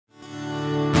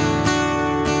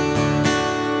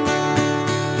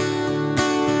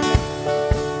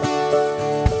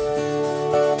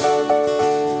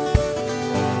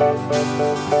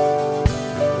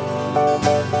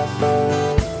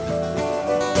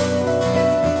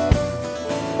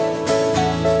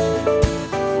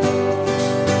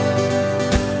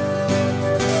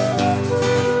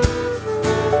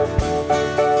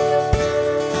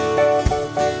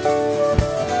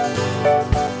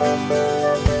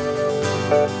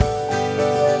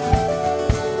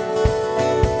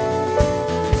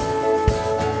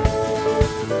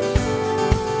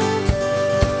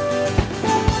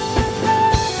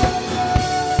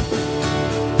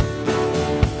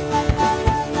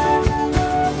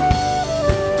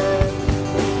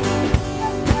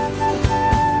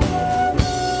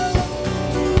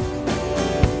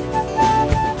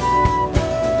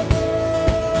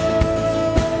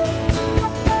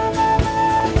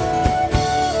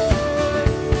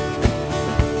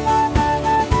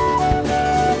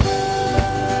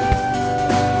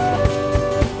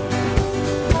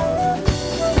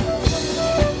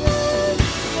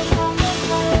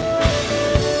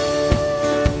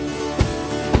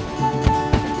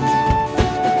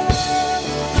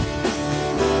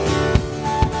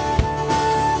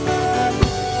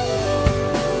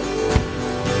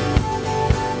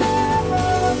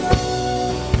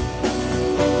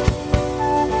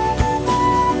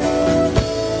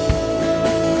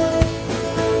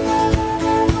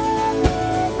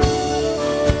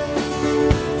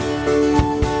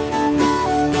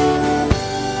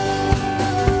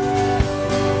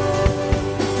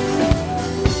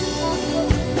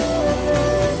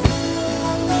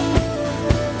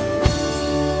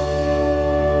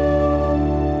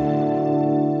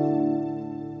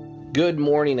Good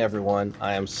morning, everyone.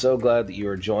 I am so glad that you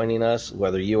are joining us,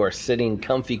 whether you are sitting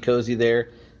comfy cozy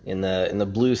there in the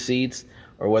blue seats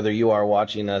or whether you are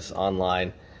watching us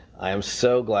online. I am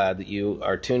so glad that you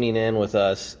are tuning in with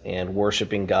us and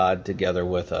worshiping God together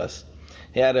with us.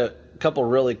 I had a couple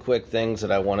really quick things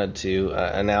that I wanted to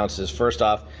announce. Is first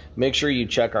off, make sure you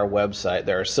check our website.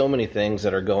 There are so many things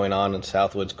that are going on in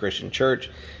Southwoods Christian Church,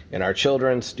 in our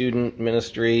children's student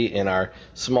ministry, in our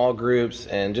small groups,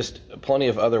 and just plenty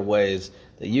of other ways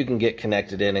that you can get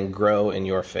connected in and grow in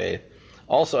your faith.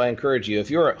 Also, I encourage you,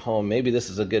 if you're at home, maybe this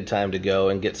is a good time to go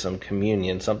and get some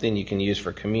communion, something you can use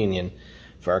for communion,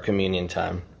 for our communion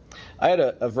time. I had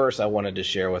a verse I wanted to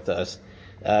share with us.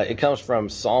 It comes from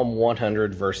Psalm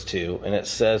 100, verse 2, and it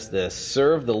says this: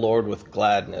 "Serve the Lord with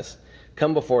gladness,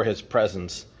 come before his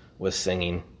presence with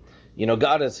singing." You know,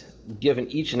 God has given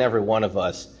each and every one of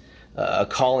us a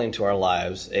calling to our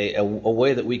lives, a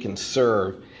way that we can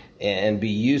serve and be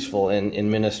useful in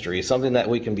ministry, something that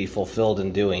we can be fulfilled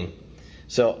in doing.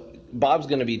 So Bob's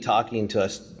going to be talking to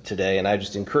us today, and I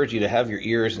just encourage you to have your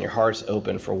ears and your hearts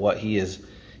open for what he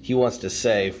wants to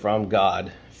say from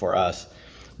God for us.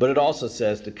 But it also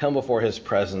says to come before his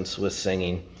presence with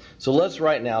singing. So let's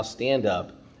right now stand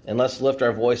up and let's lift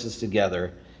our voices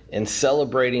together in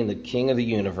celebrating the King of the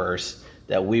universe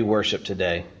that we worship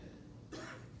today.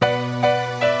 You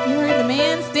heard the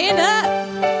man. Stand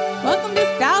up. Welcome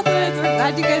to Southwoods. We're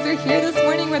glad you guys are here this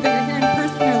morning, whether you're here in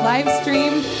person or live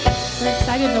stream. We're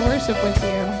excited to worship with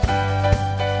you.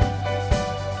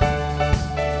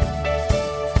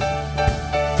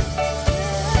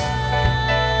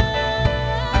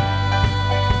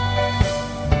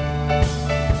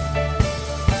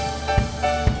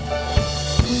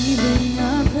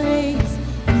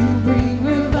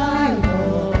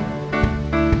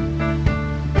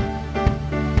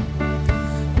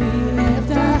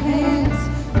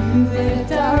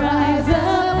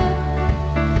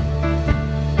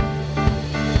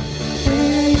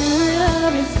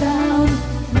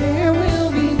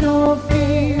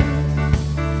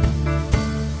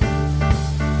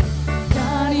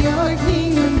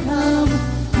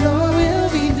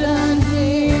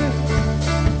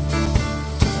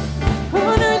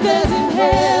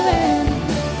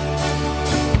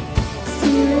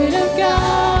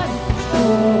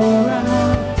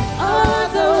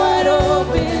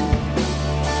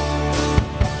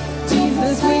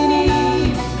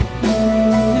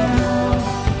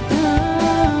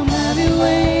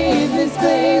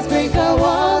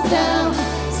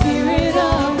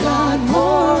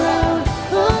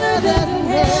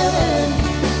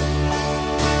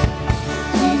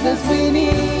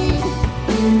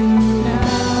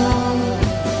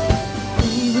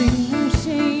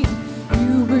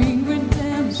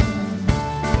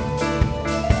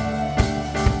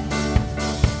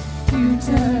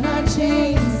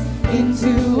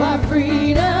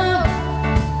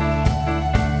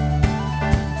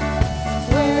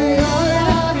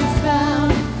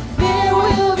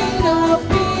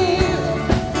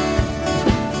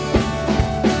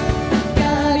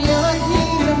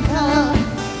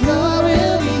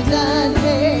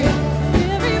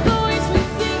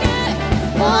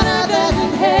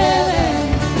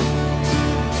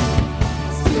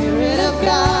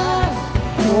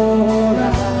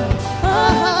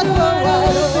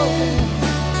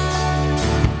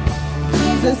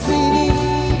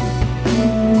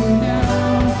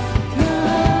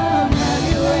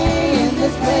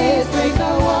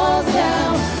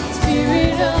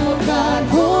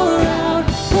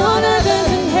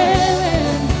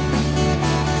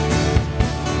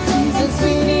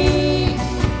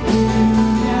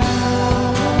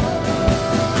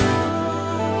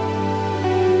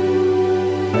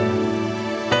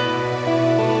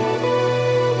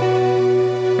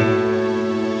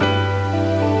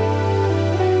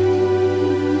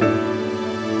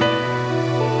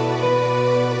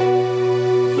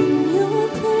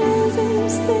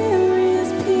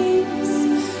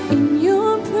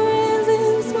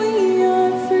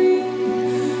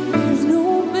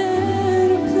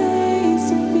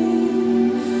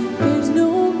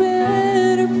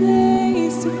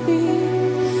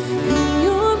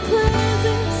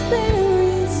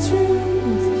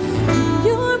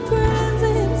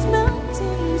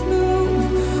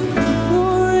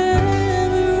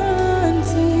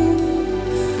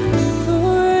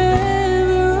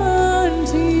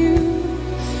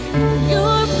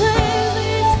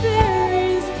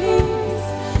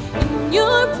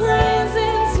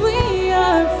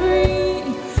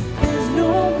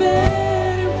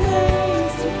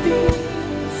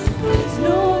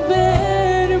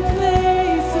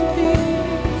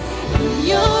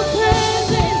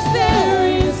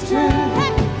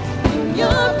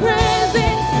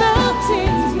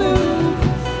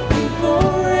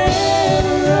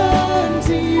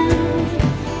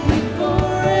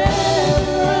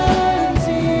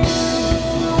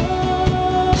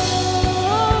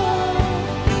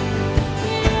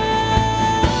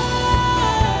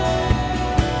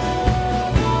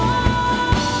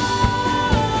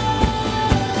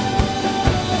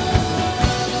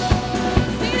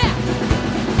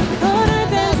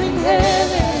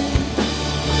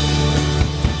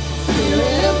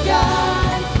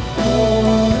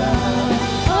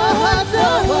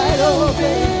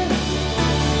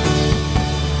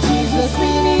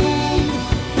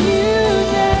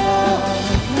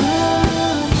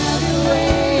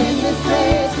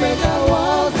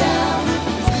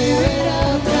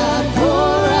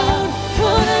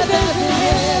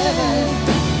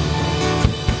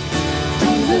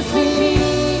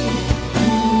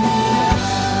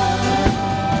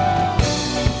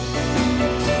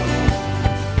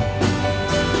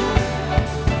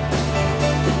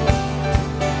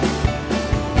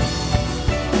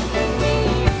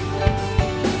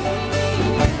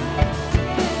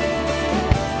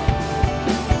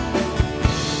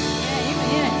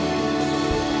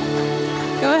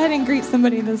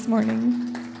 somebody this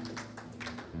morning.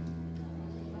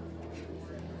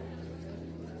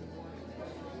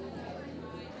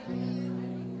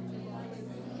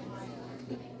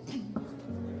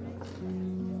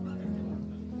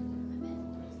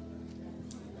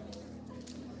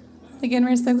 Again,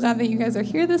 we're so glad that you guys are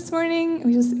here this morning.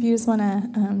 If you just want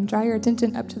to draw your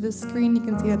attention up to the screen, you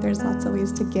can see that there's lots of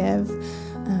ways to give.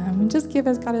 And just give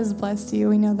as God has blessed you.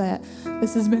 We know that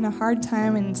this has been a hard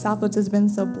time, and Southwoods has been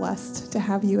so blessed to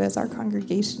have you as our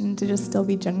congregation to just still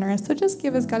be generous. So just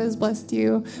give as God has blessed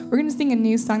you. We're going to sing a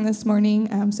new song this morning.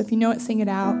 So if you know it, sing it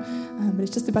out. But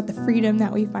it's just about the freedom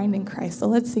that we find in Christ. So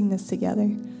let's sing this together.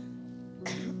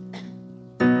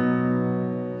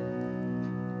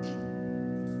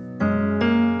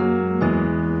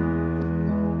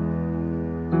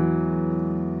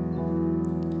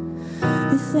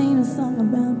 This ain't a song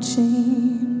about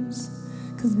chains,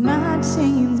 'cause my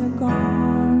chains are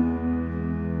gone.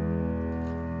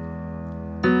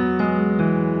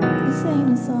 This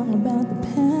ain't a song about the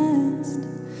past,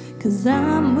 'cause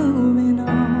I'm moving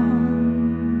on.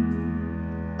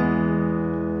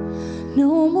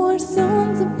 No more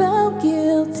songs about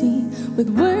guilty with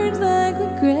words like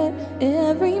regret,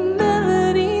 every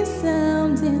melody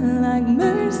sounding like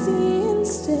mercy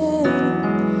instead.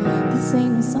 This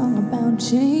ain't a song about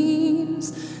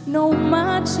chains, no,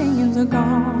 my chains are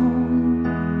gone.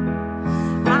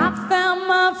 I found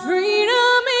my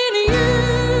freedom in you.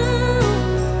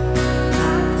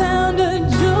 I found a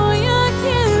joy I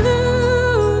can't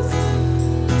lose.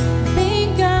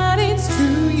 Thank God it's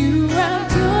true, you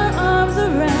wrapped your arms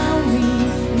around me,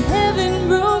 and heaven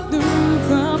broke through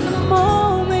from the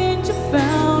moment you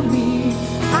found me.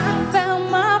 I found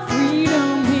my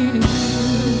freedom in you.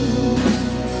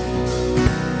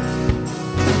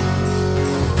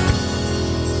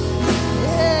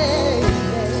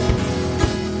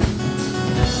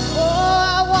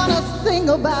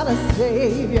 About a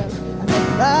Savior and the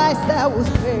price that was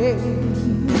paid.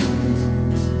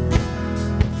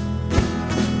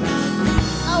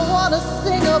 I want to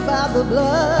sing about the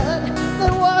blood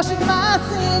that washes my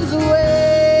sins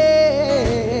away.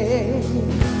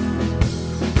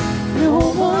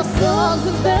 No more songs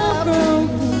about broken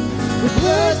with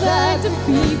words like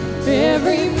defeat,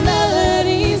 every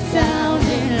melody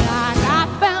sounding like I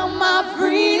found my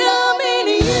freedom in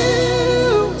you.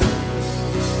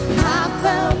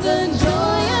 Found a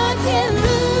joy I can't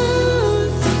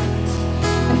lose,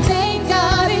 and thank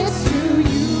God it's true,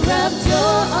 you wrapped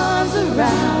your arms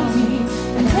around me,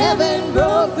 and heaven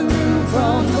broke through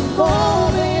from the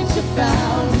moment you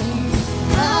found me.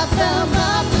 I found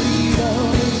my freedom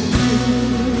in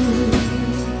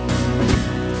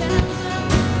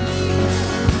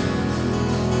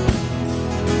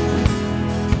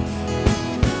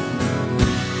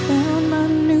Found my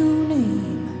new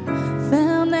name,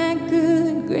 found that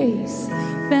good grace,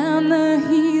 found the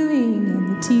healing, and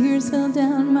the tears fell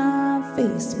down my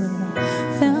face. When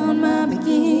I found my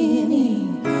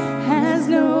beginning has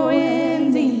no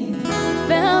ending,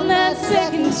 found that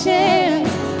second chance,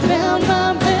 found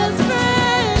my best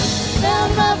friend,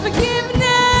 found my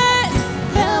forgiveness,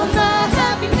 found my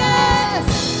happiness.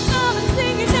 I've been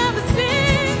singing ever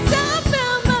since I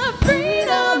found my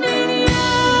freedom in you.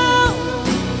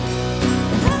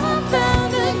 I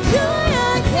found a joy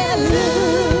I can't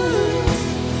lose.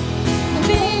 And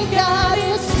thank God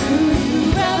it's true, you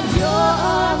wrapped your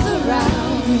arms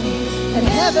around me, and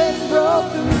heaven broke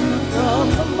through from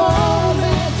the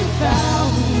moment you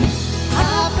found me.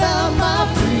 I found my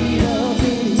freedom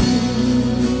in you.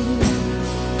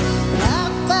 I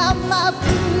found my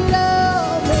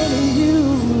freedom in you,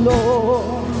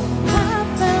 Lord. I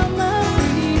found my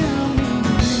freedom in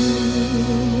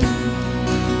you.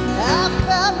 I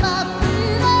found my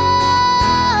freedom.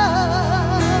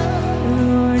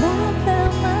 Lord, I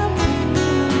found my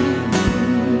freedom.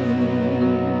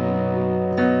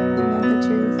 Isn't that the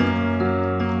truth?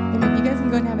 Amen. You guys can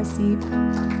go and have a seat.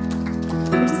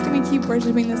 We're just going to keep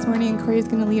worshiping this morning, and Corey's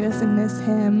going to lead us in this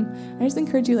hymn. I just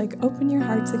encourage you, open your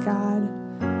heart to God.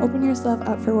 Open yourself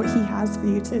up for what he has for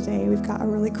you today. We've got a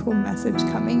really cool message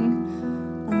coming.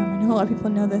 I know a lot of people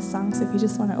know this song, so if you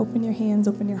just want to open your hands,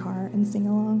 open your heart, and sing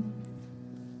along.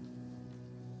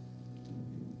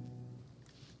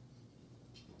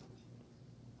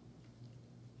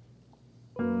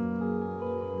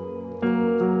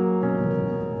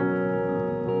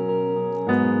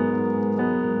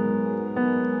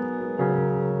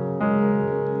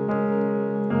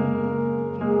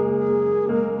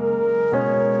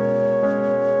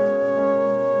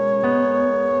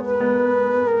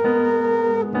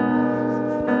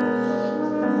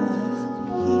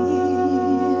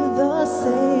 Hear the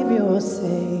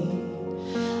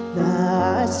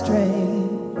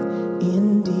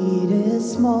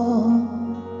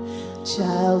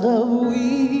child of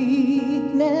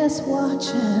weakness, watch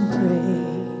and pray.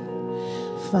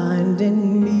 Find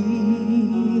in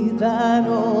me thine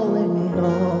all in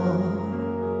all.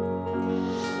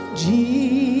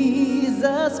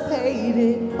 Jesus paid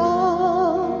it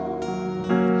all,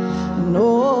 and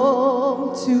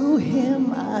all to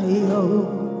him I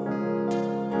owe.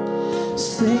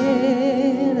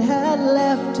 Sin had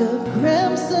left a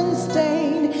crimson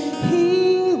stain,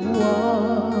 he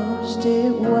washed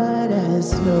it white as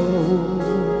snow.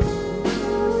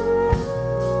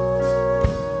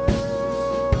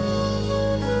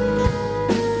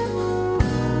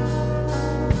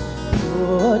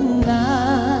 For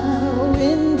now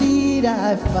indeed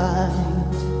I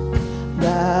find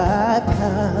thy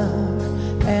power,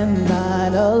 and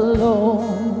thine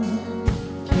alone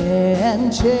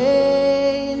can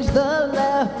change the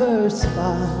leper's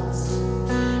spots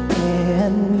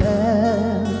and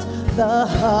melt the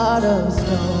heart of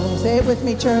stone. Say it with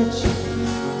me, church.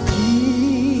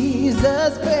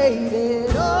 Jesus paid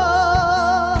it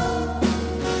all,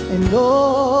 and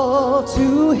all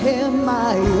to him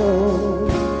I owe.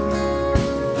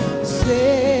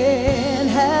 Sin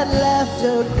had left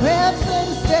a crimson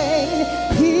stain,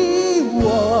 he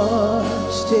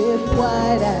washed it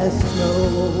white as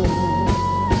snow.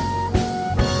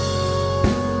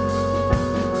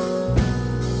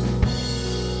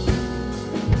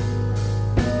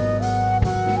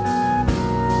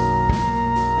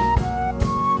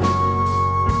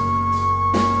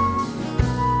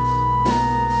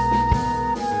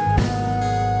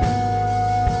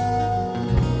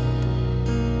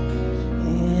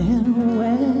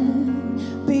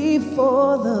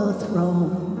 Before the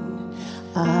throne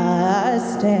I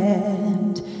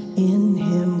stand, in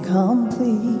him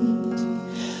complete.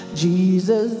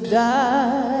 Jesus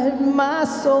died my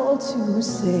soul to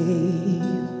save,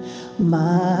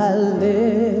 my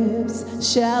lips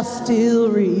shall still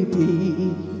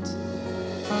repeat.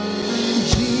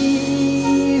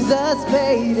 Jesus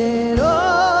paid it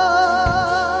all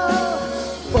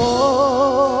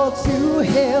to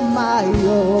him I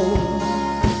owe.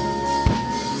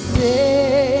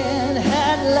 Sin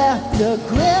had left a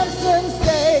crimson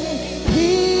stain, he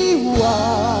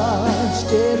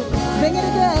washed it. Sing it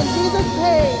again.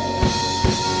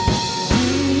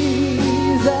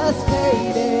 Jesus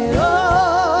paid it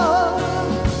all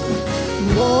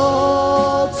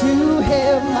to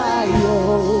him I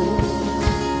owe.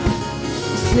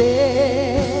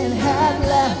 Sin had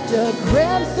left a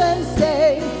crimson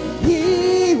stain,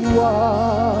 he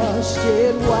washed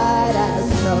it white as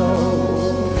snow.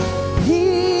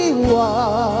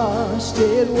 Washed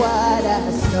it white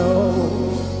as snow.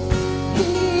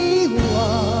 He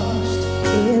washed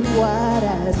it white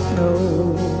as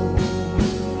snow.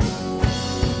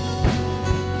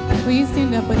 Will you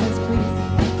stand up with us, please?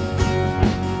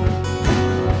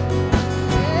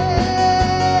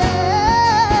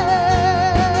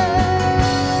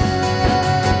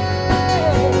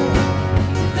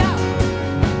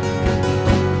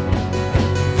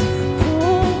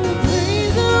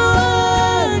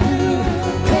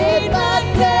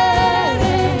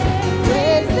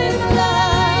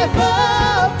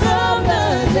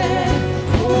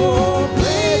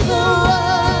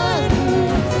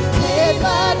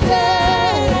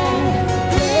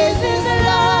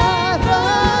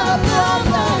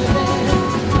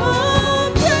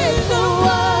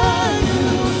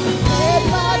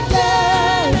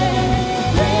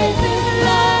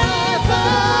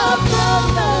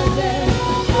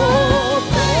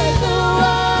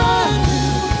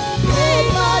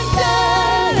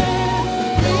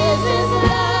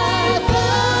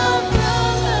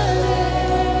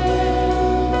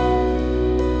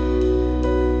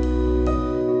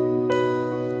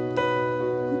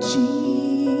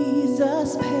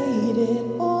 Jesus paid it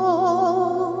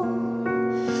all,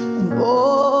 and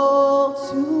all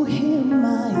to him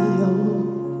I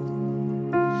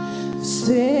owe.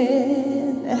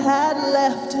 Sin had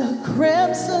left a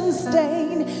crimson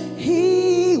stain,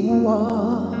 he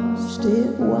washed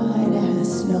it white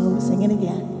as snow. Sing it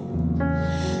again.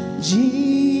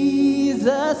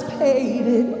 Jesus paid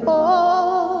it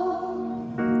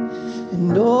all,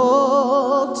 and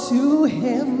all to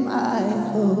him I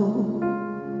owe.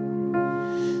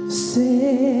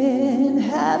 Sin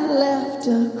had left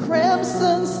a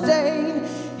crimson stain,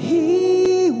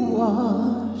 he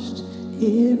washed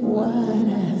it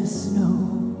white as snow.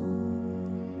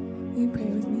 Will you pray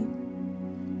with me?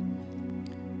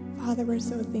 Father, we're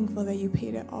so thankful that you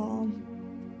paid it all.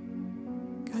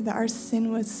 God, that our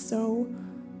sin was so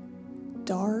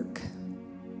dark.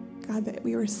 God, that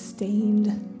we were stained.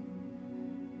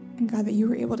 And God, that you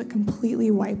were able to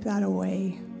completely wipe that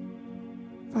away.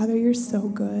 Father, you're so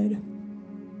good.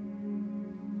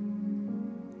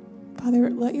 Father,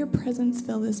 let your presence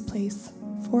fill this place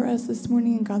for us this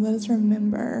morning. And God, let us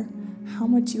remember how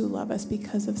much you love us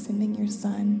because of sending your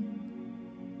Son.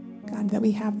 God, that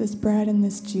we have this bread and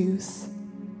this juice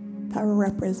that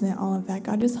represent all of that.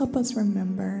 God, just help us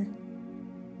remember.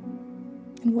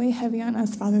 And weigh heavy on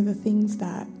us, Father, the things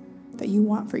that you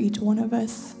want for each one of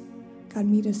us. God,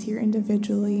 meet us here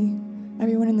individually.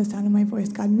 Everyone in the sound of my voice,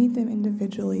 God, meet them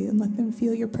individually and let them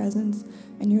feel your presence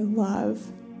and your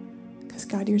love. Because,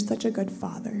 God, you're such a good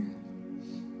Father.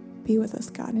 Be with us,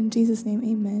 God. In Jesus' name,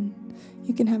 amen.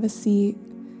 You can have a seat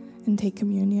and take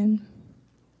communion.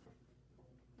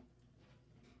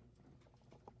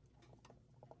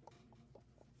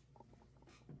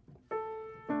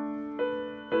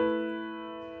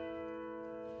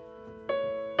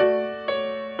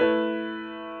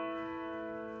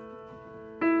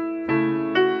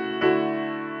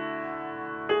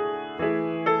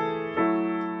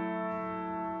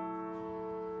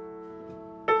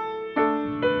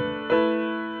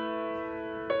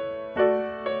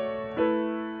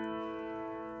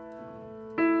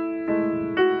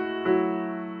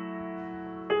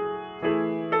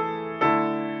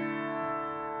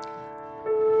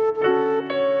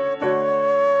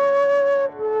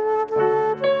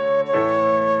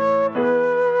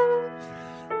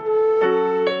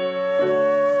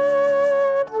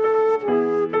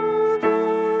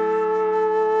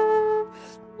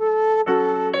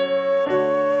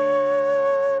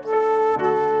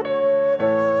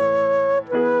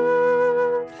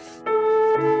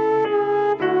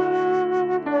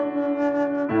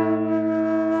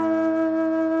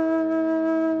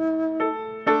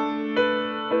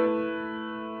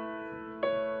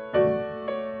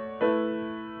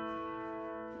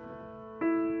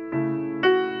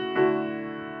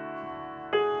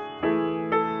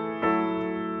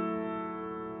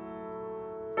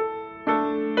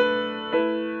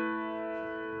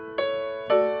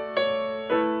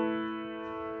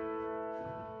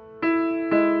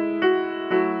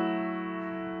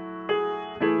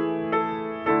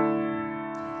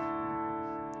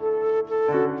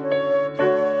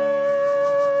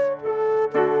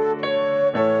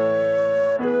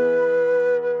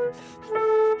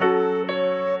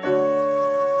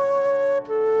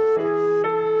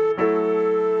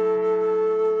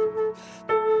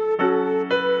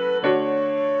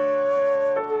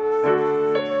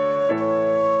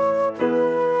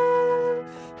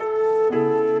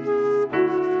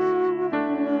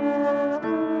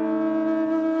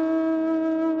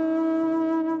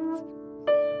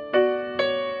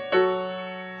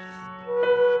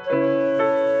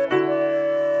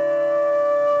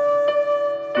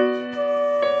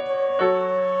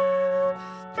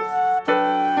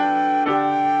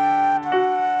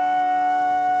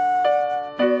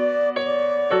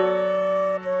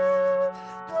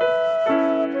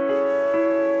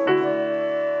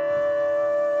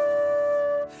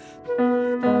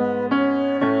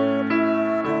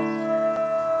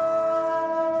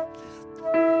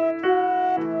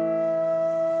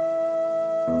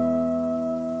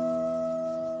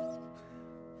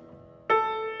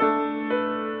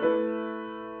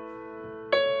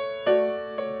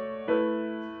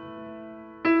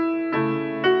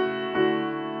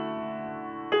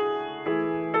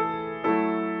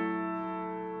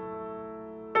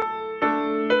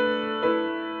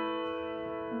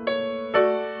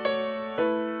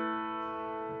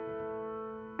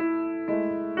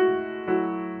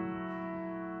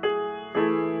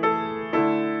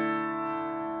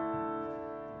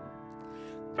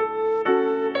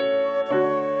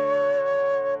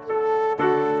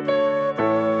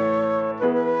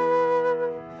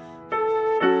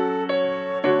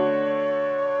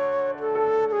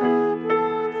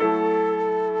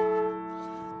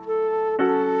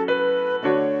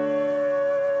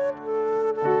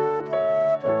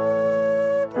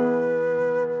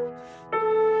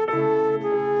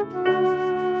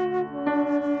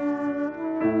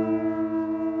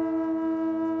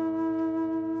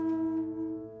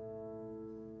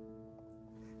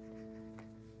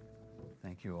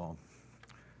 Thank you all.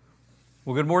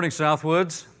 Well, good morning,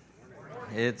 Southwoods.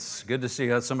 It's good to see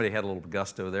you. Somebody had a little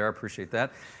gusto there. I appreciate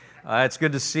that. It's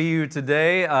good to see you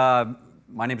today.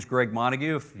 My name is Greg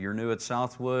Montague. If you're new at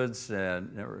Southwoods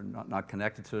and not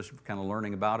connected to us, kind of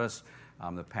learning about us,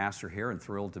 I'm the pastor here and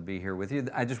thrilled to be here with you.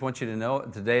 I just want you to know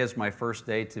today is my first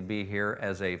day to be here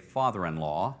as a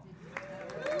father-in-law.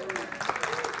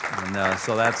 And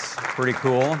so that's pretty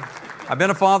cool. I've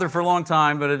been a father for a long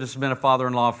time, but I've just been a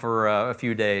father-in-law for a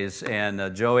few days.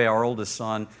 And Joey, our oldest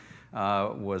son,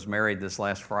 was married this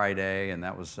last Friday, and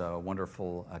that was a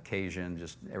wonderful occasion.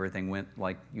 Just everything went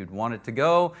like you'd want it to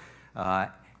go.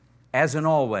 As in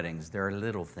all weddings, there are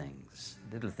little things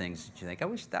that you think, I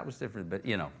wish that was different, but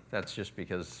that's just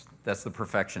because that's the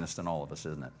perfectionist in all of us,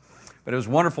 isn't it? But it was a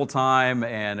wonderful time,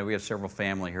 and we have several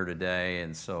family here today,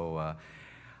 and so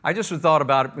I just thought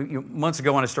about it. Months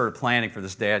ago when I started planning for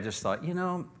this day, I just thought,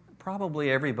 probably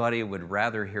everybody would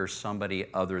rather hear somebody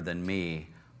other than me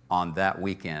on that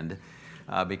weekend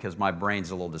because my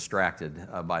brain's a little distracted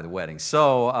by the wedding.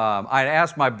 So I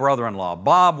asked my brother-in-law,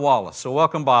 Bob Wallace. So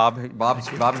welcome, Bob. Bob's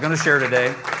going to share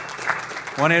today.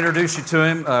 I want to introduce you to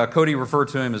him. Cody referred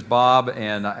to him as Bob,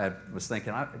 and I was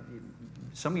thinking,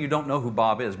 some of you don't know who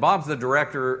Bob is. Bob's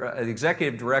the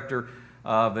executive director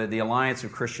of the Alliance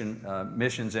of Christian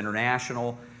Missions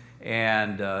International,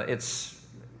 and I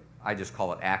just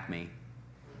call it ACME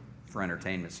for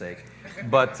entertainment's sake.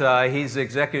 But he's the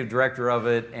executive director of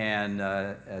it, and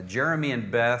Jeremy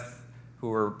and Beth,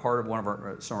 who are part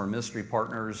of some of our ministry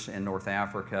partners in North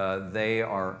Africa, they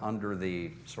are under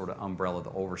the sort of umbrella,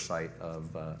 the oversight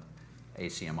of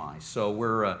ACMI. So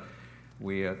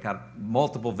we got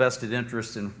multiple vested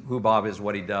interests in who Bob is,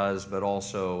 what he does, but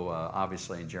also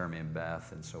obviously in Jeremy and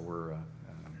Beth. And so we're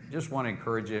just want to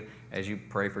encourage you as you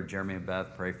pray for Jeremy and Beth,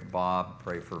 pray for Bob,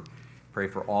 pray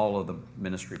for all of the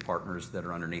ministry partners that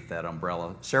are underneath that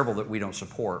umbrella. Several that we don't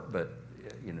support, but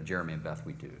Jeremy and Beth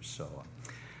we do. So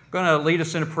I'm going to lead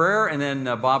us in a prayer, and then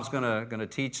Bob's going to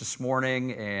teach this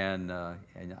morning, and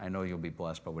I know you'll be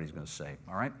blessed by what he's going to say.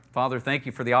 All right? Father, thank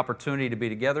you for the opportunity to be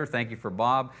together. Thank you for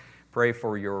Bob. Pray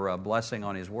for your blessing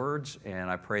on his words, and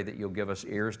I pray that you'll give us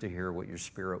ears to hear what your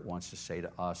Spirit wants to say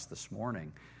to us this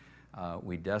morning.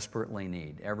 We desperately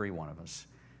need, every one of us,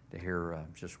 to hear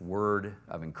just word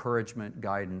of encouragement,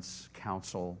 guidance,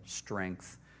 counsel,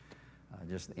 strength,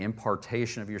 just the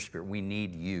impartation of your Spirit. We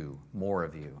need you, more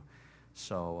of you.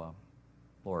 So,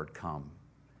 Lord, come.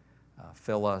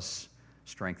 Fill us,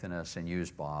 strengthen us, and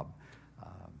use Bob.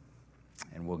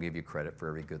 And we'll give you credit for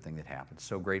every good thing that happens.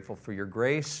 So grateful for your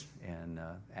grace, and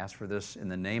ask for this in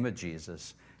the name of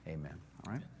Jesus. Amen.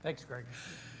 All right? Thanks, Greg.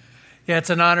 Yeah,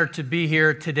 it's an honor to be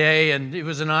here today, and it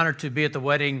was an honor to be at the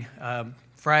wedding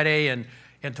Friday and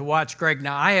to watch Greg.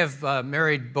 Now, I have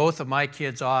married both of my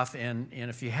kids off, and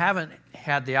if you haven't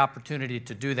had the opportunity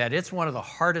to do that, it's one of the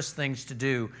hardest things to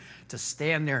do, to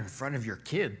stand there in front of your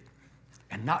kid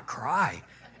and not cry.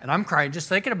 And I'm crying just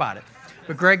thinking about it.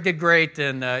 But Greg did great,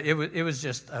 and it was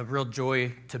just a real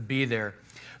joy to be there.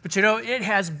 But it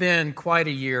has been quite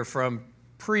a year from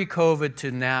pre-COVID to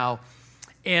now.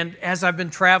 And as I've been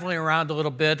traveling around a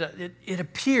little bit, it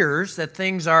appears that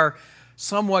things are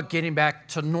somewhat getting back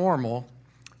to normal,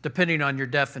 depending on your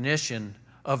definition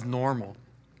of normal.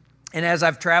 And as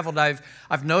I've traveled,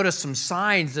 I've noticed some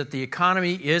signs that the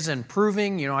economy is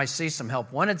improving. I see some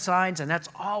help wanted signs, and that's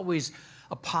always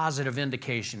a positive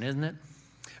indication, isn't it?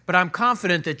 But I'm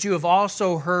confident that you have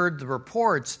also heard the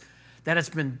reports that it's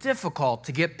been difficult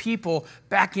to get people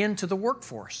back into the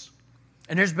workforce.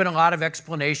 And there's been a lot of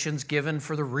explanations given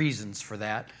for the reasons for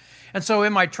that. And so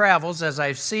in my travels, as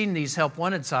I've seen these help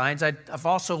wanted signs, I've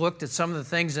also looked at some of the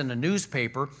things in the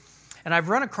newspaper, and I've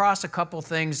run across a couple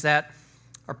things that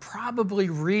are probably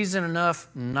reason enough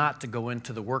not to go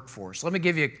into the workforce. Let me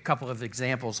give you a couple of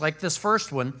examples. Like this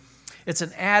first one, it's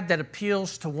an ad that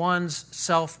appeals to one's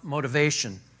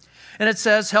self-motivation. And it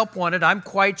says, help wanted. I'm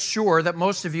quite sure that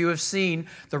most of you have seen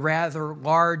the rather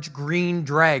large green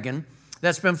dragon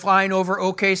that's been flying over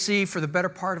OKC for the better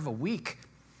part of a week.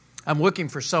 I'm looking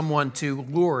for someone to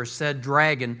lure said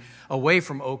dragon away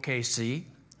from OKC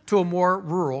to a more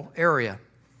rural area.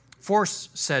 Force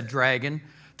said dragon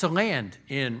to land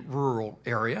in rural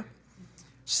area.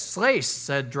 Slice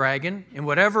said dragon in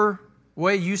whatever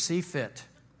way you see fit.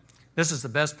 This is the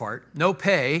best part. No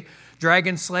pay.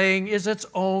 Dragon slaying is its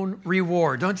own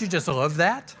reward. Don't you just love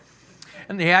that?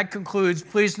 And the ad concludes,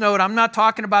 please note, I'm not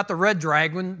talking about the red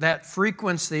dragon that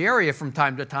frequents the area from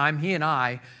time to time. He and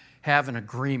I have an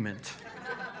agreement.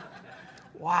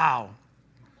 Wow.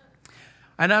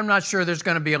 And I'm not sure there's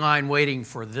going to be a line waiting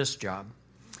for this job.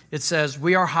 It says,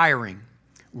 we are hiring,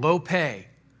 low pay,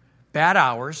 bad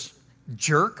hours,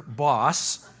 jerk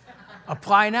boss,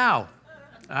 apply now.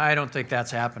 I don't think that's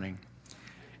happening.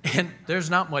 And there's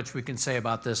not much we can say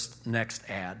about this next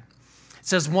ad. It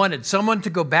says, wanted, someone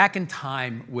to go back in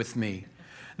time with me.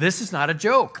 This is not a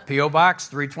joke. P.O. Box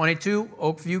 322,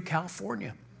 Oakview,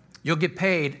 California. You'll get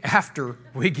paid after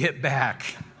we get back.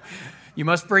 You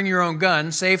must bring your own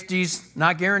gun. Safety's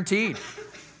not guaranteed.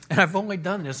 And I've only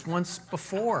done this once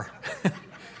before.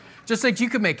 Just think you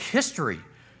could make history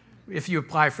if you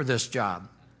apply for this job.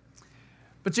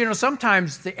 But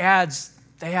sometimes the ads,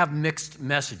 they have mixed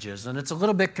messages, and it's a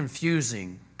little bit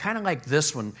confusing. Kind of like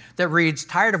this one that reads,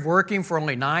 tired of working for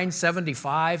only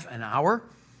 $9.75 an hour?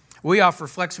 We offer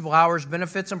flexible hours,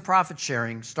 benefits, and profit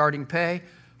sharing. Starting pay,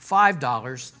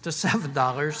 $5 to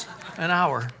 $7 an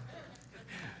hour.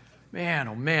 Man,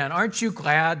 oh man, aren't you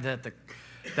glad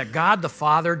that God the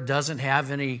Father doesn't have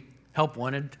any help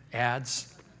wanted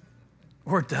ads?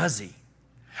 Or does he?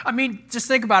 I mean, just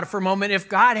think about it for a moment. If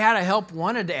God had a help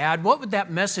wanted ad, what would that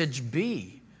message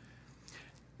be?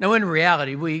 Now, in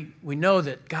reality, we know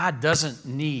that God doesn't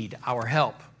need our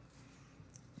help.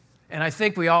 And I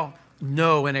think we all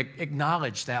know and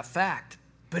acknowledge that fact.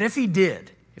 But if he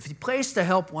did, if he placed a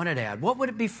help wanted ad, what would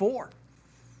it be for?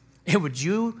 And would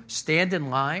you stand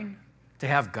in line to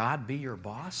have God be your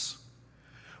boss?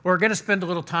 We're going to spend a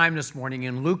little time this morning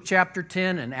in Luke chapter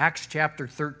 10 and Acts chapter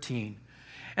 13.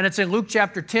 And it's in Luke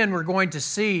chapter 10 we're going to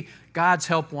see God's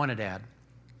help wanted ad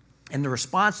and the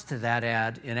response to that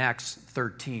ad in Acts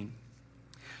 13.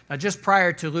 Now, just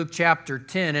prior to Luke chapter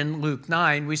 10 and Luke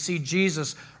 9, we see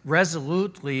Jesus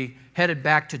resolutely headed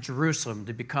back to Jerusalem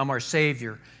to become our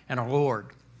Savior and our Lord.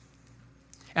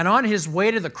 And on his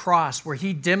way to the cross, where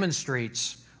he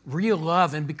demonstrates real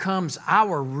love and becomes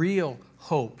our real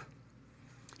hope,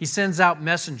 he sends out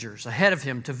messengers ahead of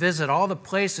him to visit all the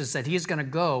places that he's going to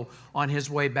go on his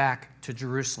way back to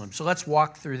Jerusalem. So let's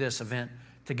walk through this event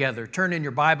together. Turn in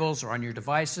your Bibles or on your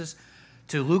devices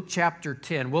to Luke chapter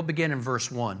 10. We'll begin in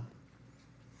verse 1.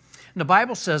 And the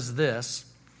Bible says this,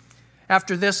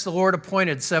 after this the Lord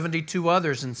appointed 72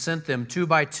 others and sent them 2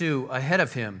 by 2 ahead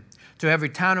of him to every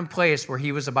town and place where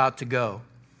he was about to go.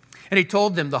 And he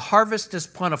told them, the harvest is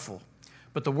plentiful,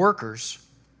 but the workers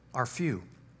are few.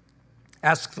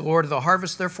 Ask the Lord of the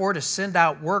harvest, therefore, to send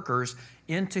out workers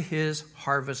into his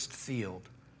harvest field.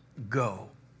 Go.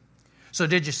 So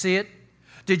did you see it?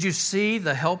 Did you see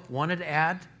the help wanted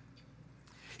ad?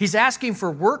 He's asking for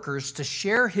workers to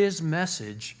share his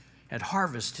message and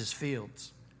harvest his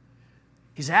fields.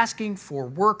 He's asking for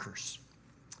workers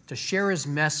to share his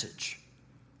message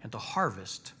and to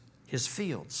harvest his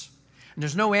fields. And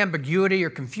there's no ambiguity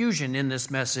or confusion in this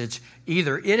message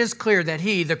either. It is clear that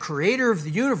he, the creator of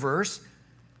the universe,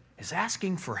 is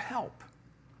asking for help.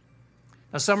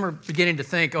 Now, some are beginning to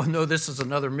think, oh no, this is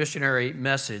another missionary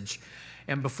message.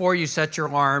 And before you set your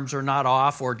alarms or not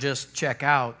off or just check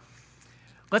out,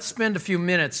 let's spend a few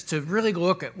minutes to really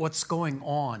look at what's going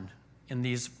on in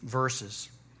these verses.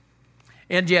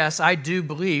 And yes, I do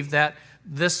believe that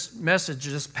this message,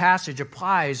 this passage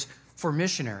applies for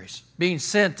missionaries being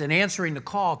sent and answering the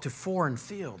call to foreign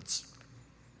fields.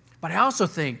 But I also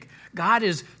think God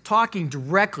is talking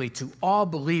directly to all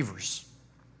believers,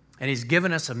 and he's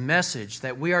given us a message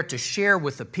that we are to share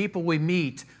with the people we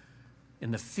meet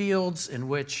in the fields in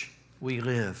which we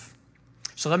live.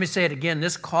 So let me say it again.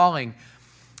 This calling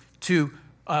to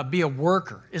be a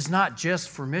worker is not just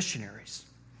for missionaries.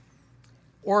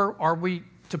 Or are we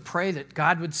to pray that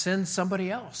God would send somebody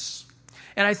else?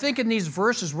 And I think in these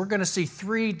verses we're going to see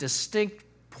 3 distinct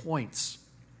points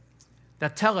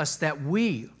that tell us that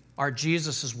we are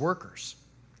Jesus' workers.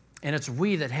 And it's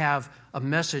we that have a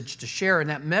message to share, and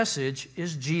that message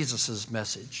is Jesus'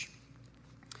 message.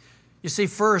 You see,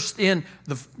 first in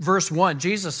the verse 1,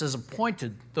 Jesus has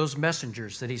appointed those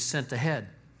messengers that he sent ahead.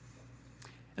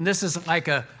 And this isn't like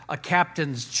a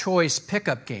captain's choice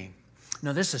pickup game.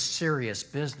 No, this is serious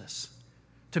business.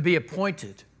 To be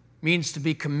appointed means to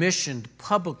be commissioned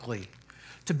publicly,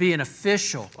 to be an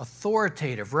official,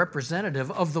 authoritative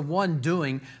representative of the one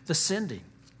doing the sending.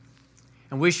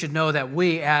 And we should know that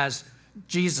we, as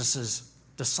Jesus'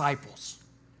 disciples,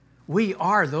 we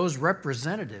are those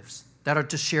representatives that are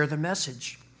to share the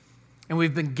message. And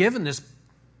we've been given this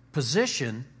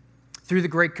position through the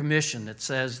Great Commission that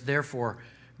says, therefore,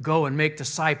 go and make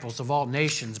disciples of all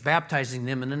nations, baptizing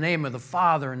them in the name of the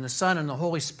Father and the Son and the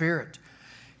Holy Spirit,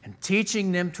 and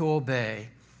teaching them to obey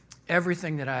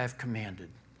everything that I have commanded.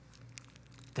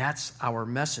 That's our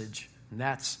message, and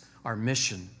that's our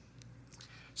mission.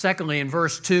 Secondly, in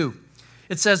verse 2,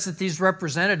 it says that these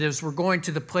representatives were going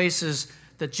to the places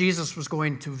that Jesus was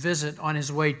going to visit on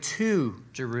his way to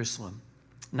Jerusalem,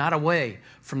 not away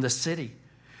from the city.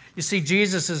 You see,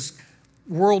 Jesus'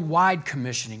 worldwide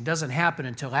commissioning doesn't happen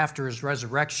until after his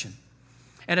resurrection.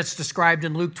 And it's described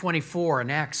in Luke 24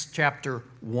 and Acts chapter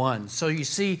 1. So you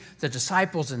see the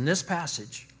disciples in this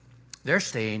passage, they're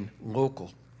staying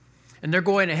local. And they're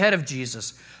going ahead of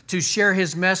Jesus to share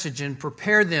his message and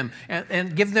prepare them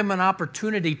and give them an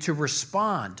opportunity to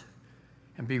respond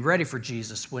and be ready for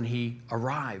Jesus when he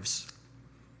arrives.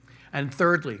 And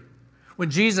thirdly,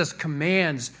 when Jesus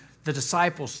commands the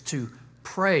disciples to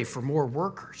pray for more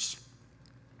workers,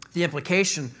 The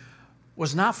implication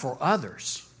was not for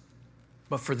others,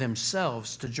 but for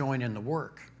themselves to join in the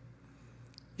work.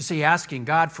 You see, asking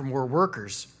God for more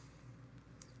workers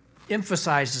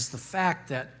emphasizes the fact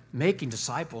that making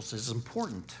disciples is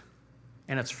important,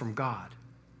 and it's from God,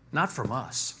 not from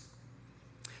us.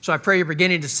 So I pray you're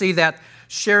beginning to see that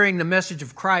sharing the message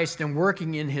of Christ and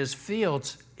working in His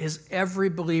fields is every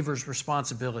believer's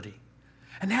responsibility.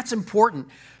 And that's important.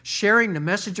 Sharing the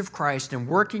message of Christ and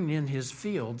working in His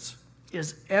fields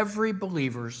is every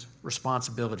believer's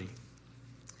responsibility.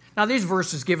 Now, these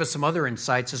verses give us some other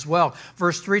insights as well.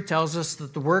 Verse 3 tells us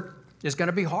that the work is going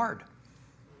to be hard,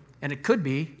 and it could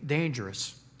be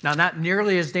dangerous. Now, not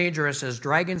nearly as dangerous as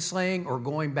dragon slaying or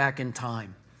going back in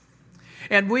time.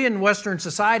 And we in Western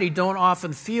society don't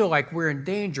often feel like we're in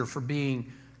danger for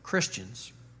being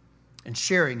Christians and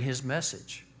sharing His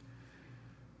message.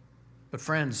 But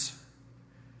friends,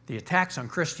 the attacks on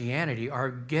Christianity are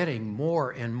getting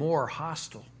more and more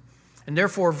hostile. And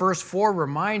therefore, verse 4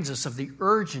 reminds us of the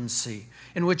urgency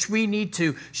in which we need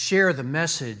to share the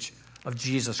message of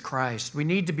Jesus Christ. We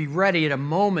need to be ready at a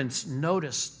moment's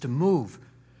notice to move,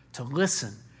 to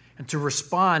listen, and to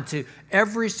respond to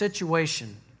every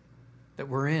situation that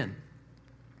we're in.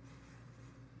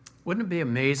 Wouldn't it be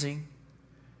amazing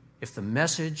if the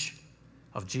message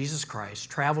of Jesus Christ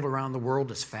traveled around the world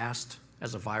as fast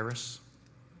as a virus?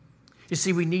 You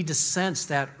see, we need to sense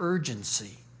that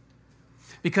urgency.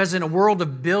 Because in a world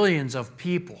of billions of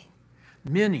people,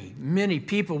 many, many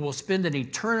people will spend an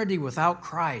eternity without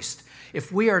Christ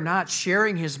if we are not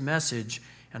sharing His message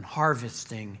and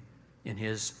harvesting in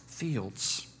His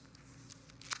fields.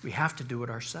 We have to do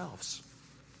it ourselves.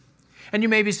 And you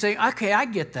may be saying, okay, I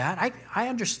get that. I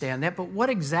understand that. But what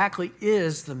exactly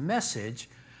is the message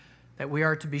that we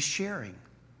are to be sharing?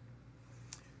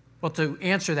 Well, to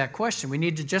answer that question, we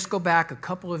need to just go back a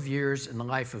couple of years in the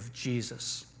life of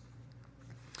Jesus.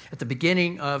 At the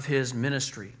beginning of His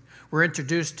ministry, we're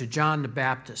introduced to John the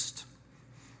Baptist.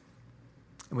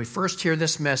 And we first hear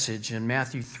this message in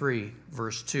Matthew 3,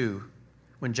 verse 2,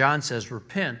 when John says,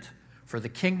 "Repent, for the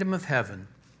kingdom of heaven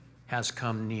has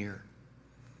come near."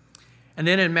 And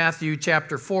then in Matthew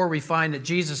chapter 4, we find that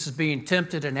Jesus is being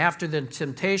tempted, and after the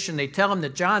temptation, they tell him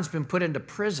that John's been put into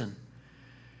prison.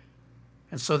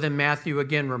 And so then Matthew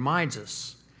again reminds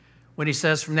us when he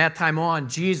says, from that time on,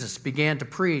 Jesus began to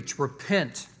preach,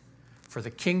 "Repent, for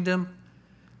the kingdom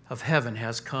of heaven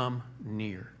has come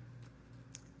near."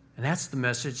 And that's the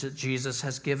message that Jesus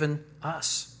has given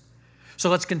us. So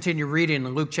let's continue reading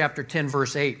in Luke chapter 10,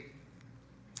 verse 8.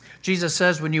 Jesus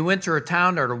says, "When you enter a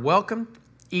town and are welcome,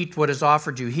 eat what is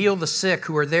offered you. Heal the sick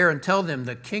who are there and tell them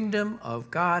the kingdom of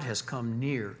God has come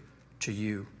near to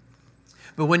you.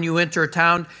 But when you enter a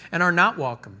town and are not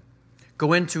welcome,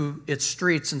 go into its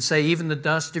streets and say, even the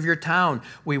dust of your town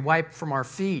we wipe from our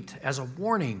feet as a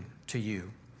warning to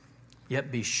you.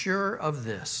 Yet be sure of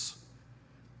this,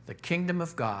 the kingdom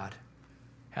of God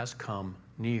has come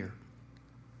near."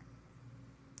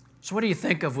 So what do you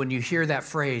think of when you hear that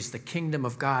phrase, the kingdom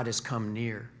of God has come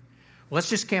near? Well, let's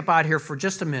just camp out here for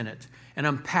just a minute and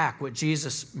unpack what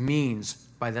Jesus means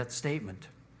by that statement.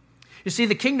 You see,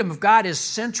 the kingdom of God is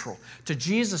central to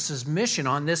Jesus' mission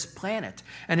on this planet,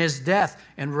 and His death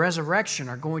and resurrection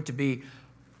are going to be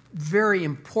very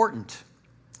important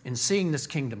in seeing this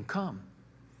kingdom come.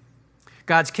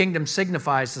 God's kingdom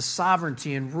signifies the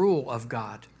sovereignty and rule of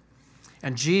God,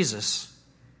 and Jesus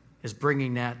is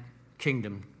bringing that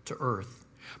kingdom to earth.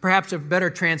 Perhaps a better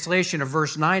translation of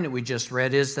verse 9 that we just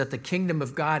read is that the kingdom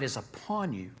of God is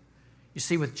upon you. You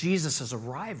see, with Jesus'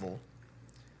 arrival,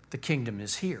 the kingdom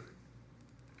is here.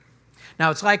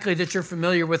 Now, it's likely that you're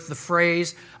familiar with the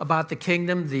phrase about the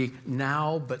kingdom, the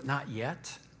now but not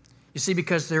yet. You see,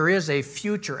 because there is a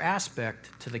future aspect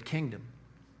to the kingdom.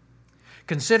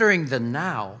 Considering the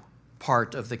now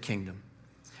part of the kingdom,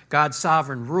 God's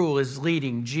sovereign rule is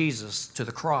leading Jesus to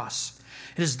the cross.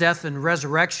 His death and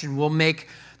resurrection will make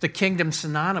the kingdom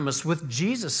synonymous with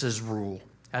Jesus' rule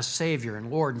as Savior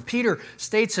and Lord. And Peter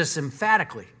states this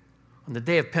emphatically on the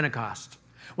day of Pentecost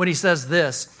when he says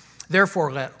this,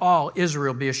 "Therefore let all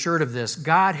Israel be assured of this,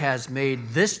 God has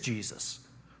made this Jesus,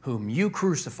 whom you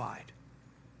crucified,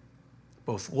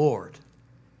 both Lord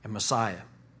and Messiah."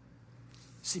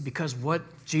 See, because what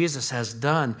Jesus has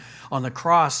done on the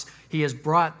cross, He has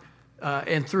brought,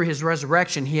 and through His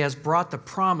resurrection, He has brought the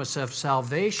promise of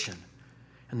salvation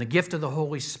and the gift of the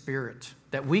Holy Spirit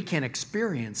that we can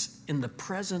experience in the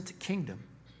present kingdom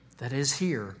that is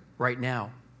here right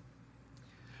now.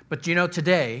 But you know,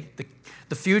 today,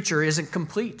 the future isn't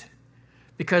complete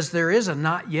because there is a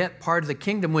not yet part of the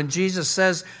kingdom when Jesus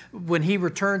says when He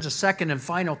returns a second and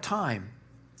final time.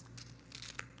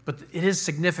 But it is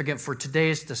significant for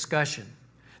today's discussion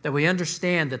that we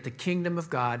understand that the kingdom of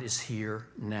God is here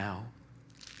now.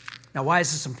 Now, why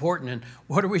is this important, and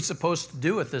what are we supposed to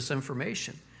do with this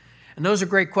information? And those are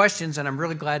great questions, and I'm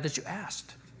really glad that you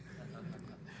asked.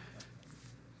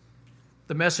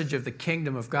 The message of the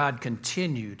kingdom of God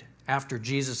continued after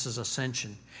Jesus'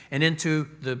 ascension and into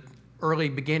the early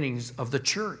beginnings of the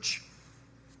church.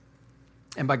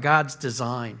 And by God's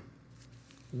design,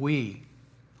 we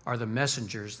are the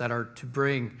messengers that are to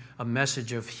bring a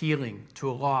message of healing to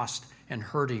a lost and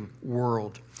hurting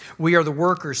world. We are the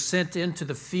workers sent into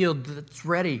the field that's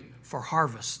ready for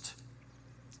harvest.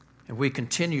 And we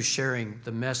continue sharing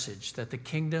the message that the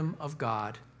kingdom of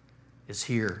God is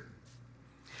here.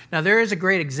 Now, there is a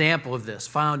great example of this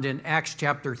found in Acts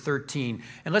chapter 13.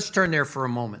 And let's turn there for a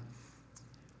moment.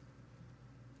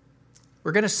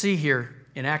 We're going to see here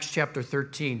in Acts chapter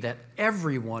 13 that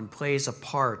everyone plays a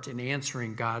part in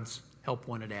answering God's help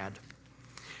wanted ad.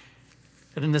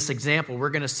 And in this example, we're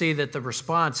going to see that the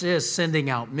response is sending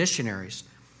out missionaries.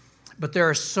 But there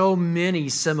are so many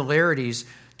similarities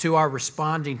to our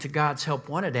responding to God's help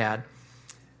wanted ad,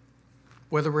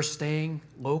 whether we're staying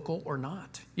local or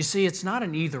not. You see, it's not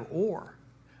an either or,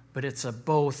 but it's a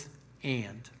both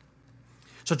and.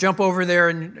 So jump over there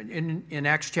in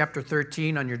Acts chapter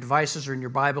 13 on your devices or in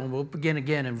your Bible, and we'll begin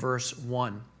again in verse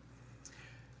 1.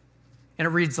 And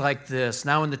it reads like this: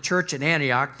 Now in the church at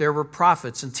Antioch there were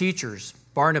prophets and teachers,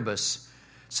 Barnabas,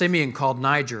 Simeon called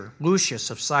Niger, Lucius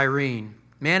of Cyrene,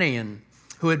 Manaen,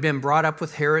 who had been brought up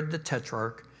with Herod the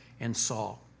Tetrarch, and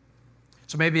Saul.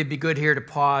 So maybe it'd be good here to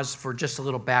pause for just a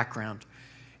little background.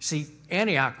 See,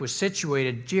 Antioch was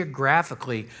situated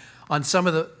geographically on some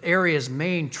of the area's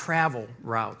main travel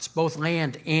routes, both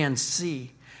land and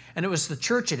sea. And it was the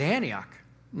church at Antioch,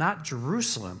 not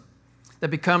Jerusalem, that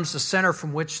becomes the center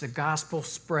from which the gospel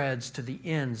spreads to the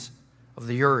ends of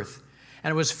the earth.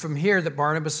 And it was from here that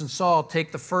Barnabas and Saul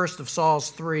take the first of Saul's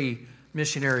 3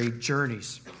 missionary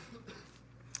journeys.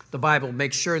 The Bible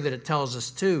makes sure that it tells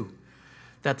us, too,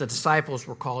 that the disciples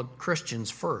were called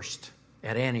Christians first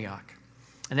at Antioch.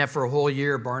 And that for a whole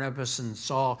year, Barnabas and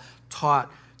Saul taught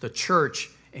the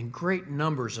church, and great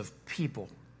numbers of people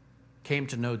came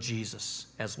to know Jesus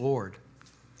as Lord.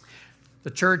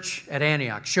 The church at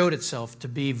Antioch showed itself to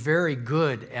be very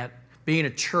good at being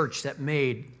a church that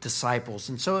made disciples.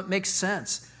 And so it makes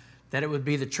sense that it would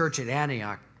be the church at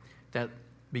Antioch that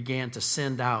began to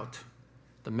send out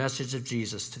the message of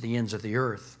Jesus to the ends of the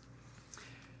earth.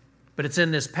 But it's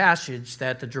in this passage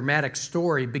that the dramatic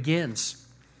story begins.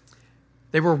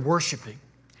 They were worshiping.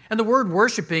 And the word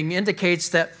worshiping indicates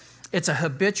that it's a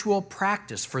habitual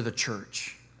practice for the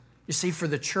church. You see, for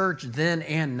the church then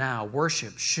and now,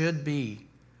 worship should be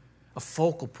a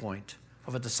focal point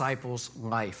of a disciple's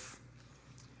life.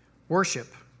 Worship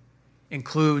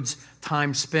includes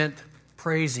time spent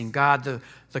praising God,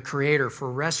 the Creator, for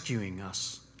rescuing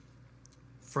us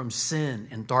from sin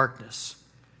and darkness.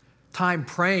 Time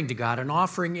praying to God and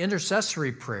offering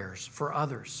intercessory prayers for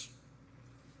others.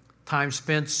 Time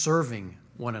spent serving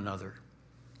one another.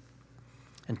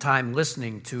 And time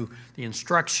listening to the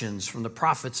instructions from the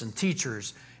prophets and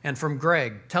teachers and from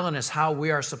Greg telling us how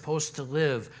we are supposed to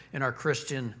live in our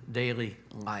Christian daily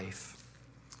life.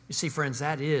 You see, friends,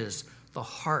 that is the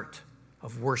heart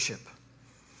of worship.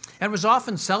 And it was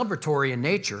often celebratory in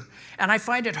nature, and I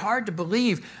find it hard to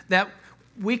believe that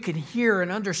we can hear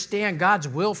and understand God's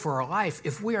will for our life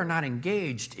if we are not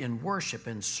engaged in worship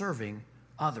and serving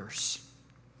others.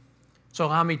 So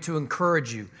allow me to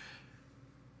encourage you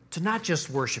to not just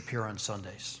worship here on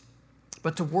Sundays,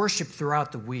 but to worship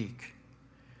throughout the week.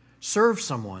 Serve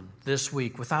someone this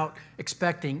week without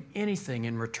expecting anything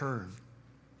in return.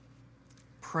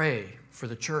 Pray for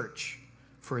the church,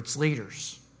 for its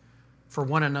leaders, for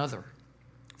one another,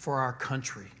 for our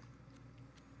country.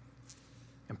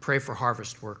 And pray for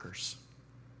harvest workers.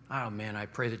 Oh man, I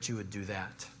pray that you would do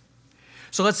that.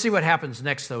 So let's see what happens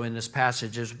next, though, in this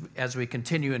passage as we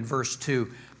continue in verse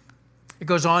 2. It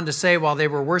goes on to say, while they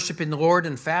were worshiping the Lord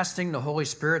and fasting, the Holy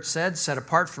Spirit said, "Set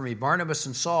apart for me Barnabas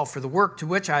and Saul for the work to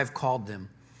which I have called them."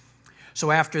 So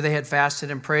after they had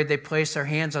fasted and prayed, they placed their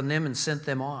hands on them and sent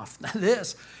them off. Now,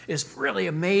 this is really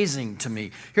amazing to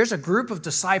me. Here's a group of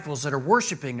disciples that are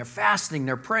worshiping, they're fasting,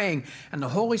 they're praying, and the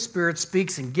Holy Spirit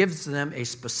speaks and gives them a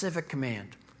specific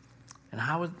command. And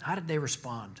how did they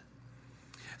respond?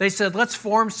 They said, let's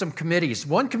form some committees.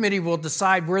 One committee will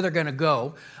decide where they're going to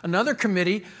go. Another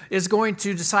committee is going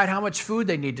to decide how much food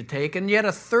they need to take. And yet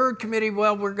a third committee,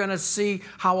 well, we're going to see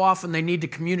how often they need to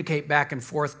communicate back and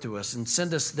forth to us and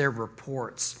send us their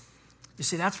reports. You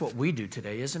see, that's what we do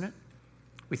today, isn't it?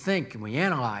 we think and we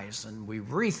analyze and we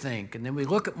rethink, and then we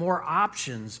look at more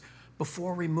options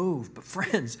before we move. But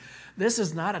friends, this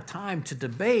is not a time to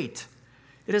debate.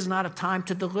 It is not a time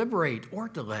to deliberate or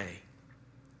delay.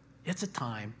 It's a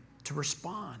time to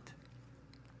respond.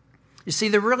 You see,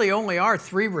 there really only are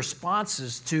three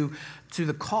responses to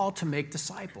the call to make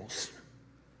disciples.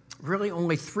 Really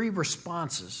only three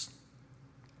responses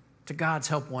to God's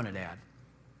help wanted ad.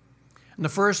 And the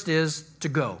first is to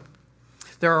go.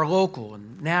 There are local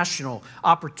and national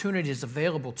opportunities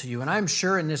available to you. And I'm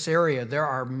sure in this area there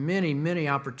are many, many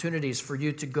opportunities for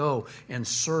you to go and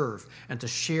serve and to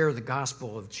share the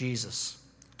gospel of Jesus,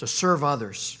 to serve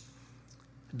others,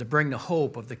 and to bring the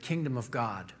hope of the kingdom of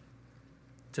God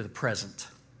to the present.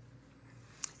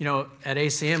 You know, at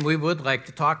ACM, we would like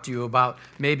to talk to you about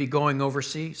maybe going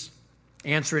overseas,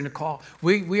 answering a call.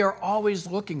 We are always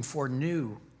looking for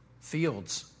new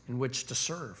fields in which to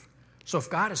serve. So if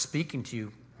God is speaking to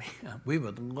you, man, we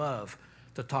would love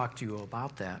to talk to you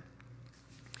about that.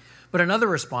 But another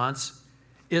response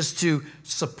is to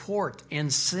support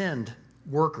and send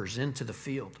workers into the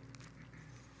field.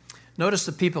 Notice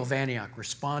the people of Antioch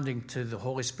responding to the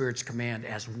Holy Spirit's command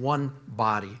as one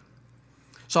body.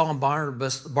 Saul and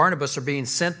Barnabas are being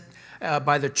sent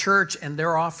by the church, and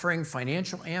they're offering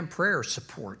financial and prayer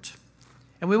support.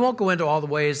 And we won't go into all the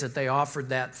ways that they offered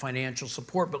that financial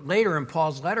support, but later in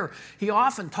Paul's letter, he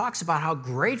often talks about how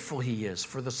grateful he is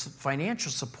for the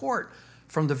financial support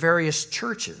from the various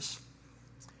churches.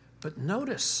 But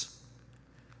notice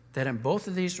that in both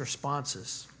of these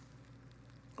responses,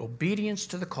 obedience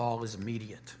to the call is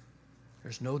immediate.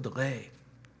 There's no delay.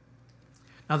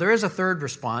 Now, there is a third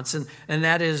response, and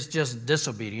that is just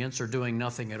disobedience or doing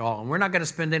nothing at all. And we're not going to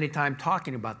spend any time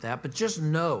talking about that, but just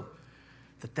know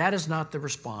that that is not the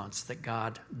response that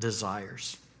God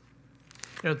desires.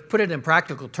 You know, to put it in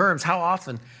practical terms, how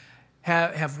often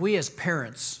have we as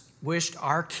parents wished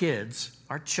our kids,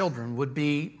 our children, would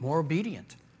be more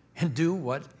obedient and do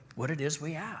what it is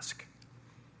we ask?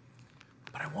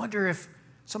 But I wonder if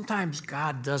sometimes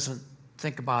God doesn't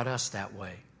think about us that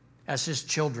way as his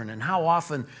children, and how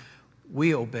often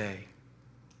we obey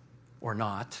or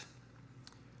not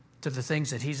to the things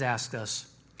that he's asked us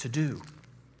to do.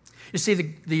 You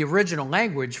see, the original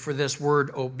language for this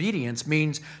word obedience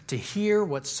means to hear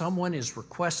what someone is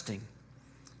requesting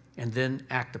and then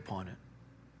act upon it.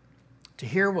 To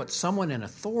hear what someone in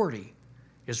authority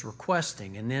is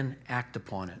requesting and then act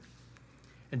upon it.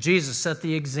 And Jesus set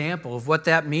the example of what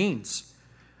that means.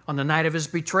 On the night of his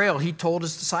betrayal, he told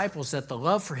his disciples that the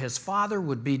love for his Father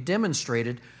would be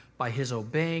demonstrated by his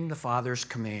obeying the Father's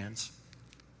commands.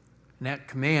 And that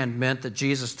command meant that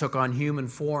Jesus took on human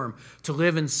form to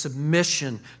live in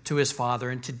submission to his Father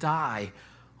and to die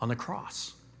on the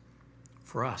cross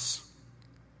for us.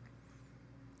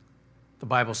 The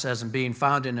Bible says, and being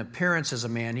found in appearance as a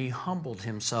man, he humbled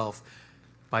himself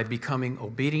by becoming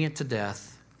obedient to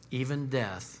death, even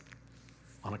death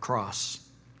on a cross.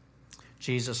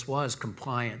 Jesus was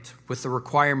compliant with the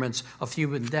requirements of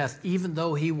human death, even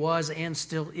though he was and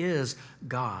still is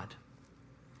God.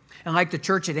 And like the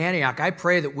church at Antioch, I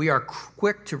pray that we are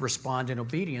quick to respond in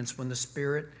obedience when the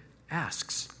Spirit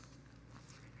asks.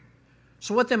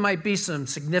 So what then might be some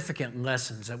significant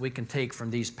lessons that we can take from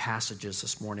these passages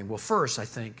this morning? Well, first, I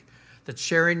think that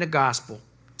sharing the gospel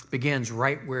begins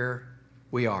right where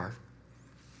we are.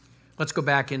 Let's go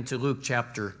back into Luke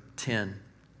chapter 10.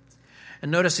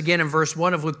 And notice again in verse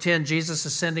 1 of Luke 10, Jesus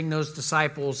is sending those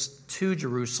disciples to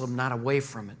Jerusalem, not away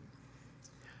from it.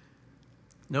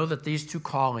 Know that these two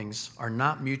callings are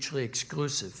not mutually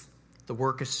exclusive. The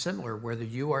work is similar whether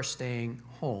you are staying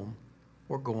home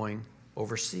or going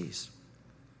overseas.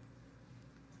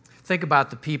 Think about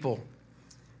the people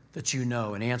that you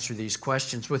know and answer these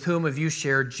questions. With whom have you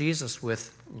shared Jesus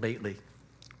with lately?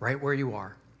 Right where you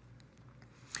are.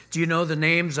 Do you know the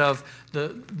names of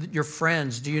your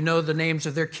friends? Do you know the names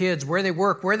of their kids, where they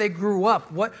work, where they grew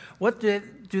up? What do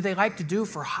they like to do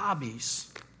for hobbies?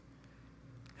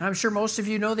 And I'm sure most of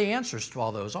you know the answers to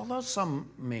all those, although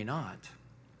some may not.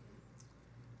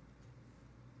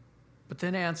 But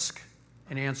then ask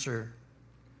and answer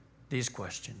these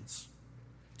questions.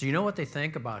 Do you know what they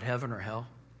think about heaven or hell?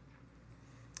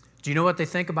 Do you know what they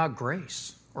think about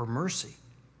grace or mercy?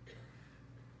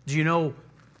 Do you know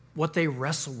what they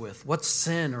wrestle with? What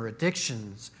sin or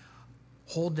addictions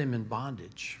hold them in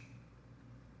bondage?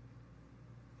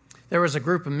 There was a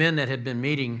group of men that had been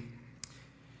meeting,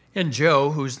 and Joe,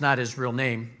 who's not his real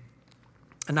name,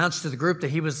 announced to the group that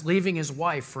he was leaving his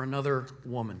wife for another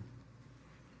woman.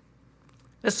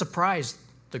 This surprised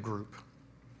the group.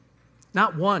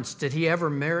 Not once did he ever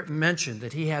mention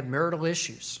that he had marital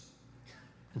issues.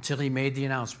 until he made the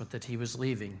announcement that he was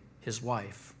leaving his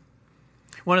wife.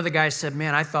 One of the guys said,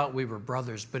 "Man, I thought we were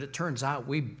brothers, but it turns out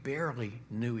we barely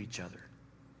knew each other."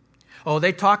 Oh,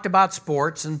 they talked about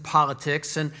sports and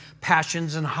politics and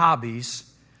passions and hobbies,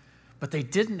 but they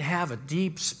didn't have a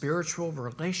deep spiritual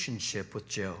relationship with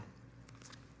Joe,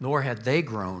 nor had they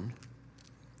grown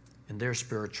in their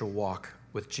spiritual walk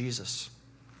with Jesus.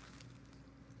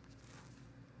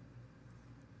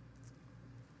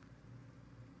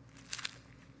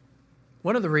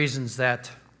 One of the reasons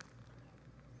that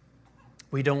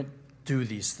we don't do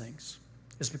these things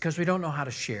is because we don't know how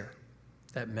to share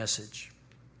that message.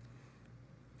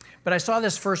 But I saw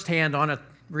this firsthand on a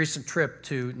recent trip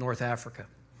to North Africa.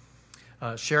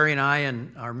 Sherry and I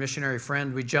and our missionary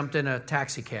friend, we jumped in a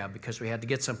taxi cab because we had to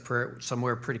get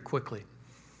somewhere pretty quickly.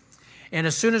 And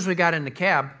as soon as we got in the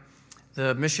cab,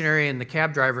 the missionary and the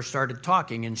cab driver started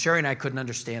talking, and Sherry and I couldn't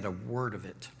understand a word of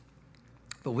it.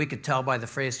 But we could tell by the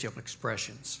facial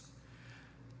expressions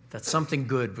that something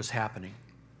good was happening.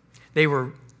 They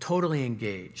were totally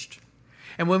engaged.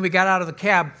 And when we got out of the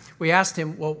cab, we asked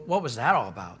him, "Well, what was that all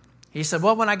about?" He said,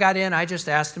 "Well, when I got in, I just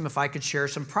asked him if I could share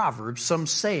some proverbs, some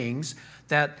sayings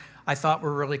that I thought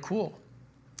were really cool."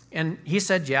 And he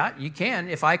said, "Yeah, you can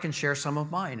if I can share some of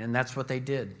mine." And that's what they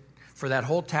did for that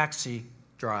whole taxi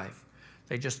drive.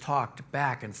 They just talked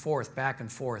back and forth, back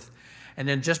and forth. And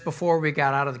then just before we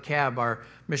got out of the cab, our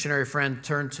missionary friend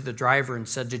turned to the driver and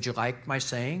said, "Did you like my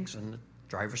sayings?" And the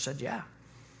driver said, "Yeah."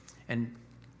 And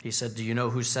he said, "Do you know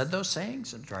who said those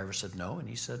sayings?" And the driver said, "No." And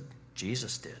he said,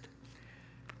 "Jesus did."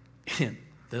 And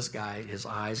this guy, his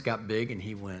eyes got big and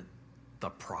he went, "The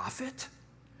prophet?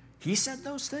 He said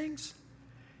those things?"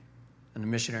 And the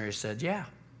missionary said, "Yeah.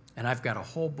 And I've got a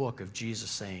whole book of Jesus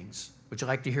sayings. Would you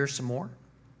like to hear some more?"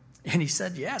 And he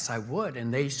said, "Yes, I would."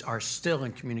 And they are still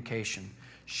in communication,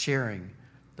 sharing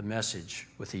the message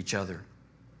with each other.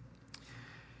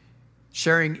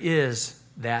 Sharing is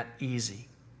that easy.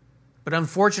 But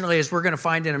unfortunately, as we're going to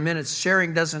find in a minute,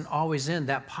 sharing doesn't always end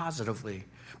that positively.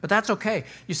 But that's okay.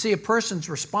 You see, a person's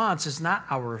response is not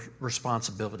our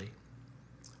responsibility.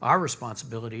 Our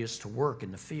responsibility is to work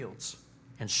in the fields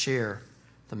and share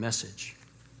the message.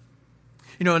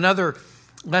 You know, another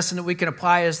lesson that we can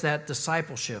apply is that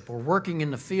discipleship or working in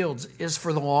the fields is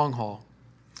for the long haul.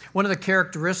 One of the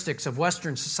characteristics of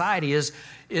Western society is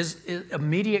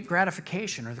immediate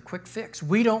gratification or the quick fix.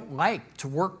 We don't like to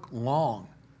work long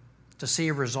to see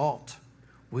a result.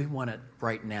 We want it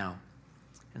right now.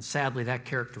 And sadly, that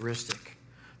characteristic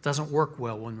doesn't work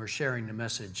well when we're sharing the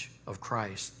message of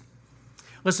Christ.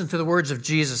 Listen to the words of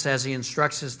Jesus as he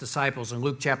instructs his disciples in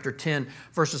Luke chapter 10,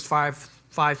 verses 5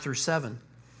 through 7.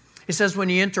 He says, "When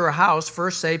you enter a house,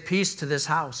 first say, 'Peace to this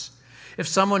house.' If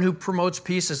someone who promotes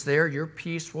peace is there, your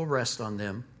peace will rest on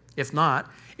them. If not,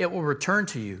 it will return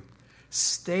to you.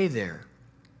 Stay there,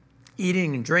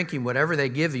 eating and drinking whatever they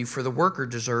give you, for the worker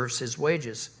deserves his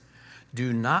wages.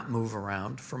 Do not move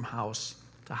around from house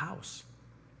to house."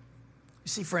 You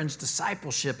see, friends,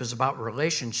 discipleship is about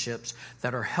relationships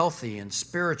that are healthy and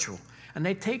spiritual, and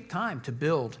they take time to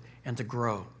build and to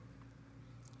grow.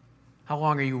 How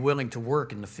long are you willing to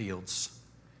work in the fields?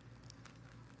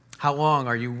 How long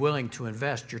are you willing to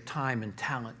invest your time and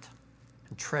talent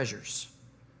and treasures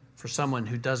for someone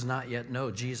who does not yet know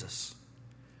Jesus?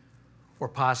 Or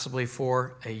possibly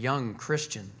for a young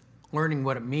Christian learning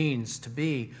what it means to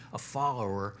be a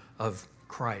follower of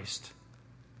Christ,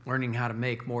 learning how to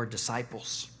make more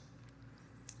disciples.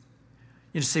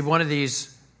 You see, one of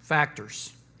these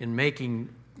factors in making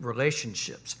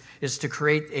relationships is to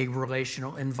create a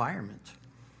relational environment.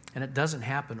 And it doesn't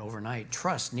happen overnight.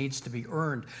 Trust needs to be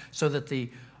earned so that the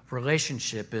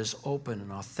relationship is open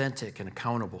and authentic and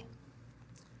accountable.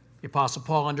 The Apostle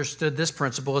Paul understood this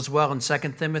principle as well in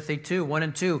 2 Timothy 2, 1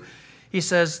 and 2. He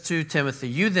says to Timothy,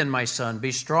 "You then, my son,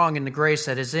 be strong in the grace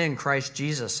that is in Christ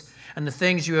Jesus, and the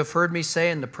things you have heard me say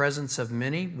in the presence of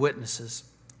many witnesses,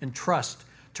 entrust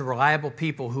to reliable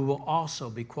people who will also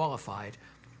be qualified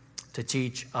to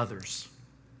teach others."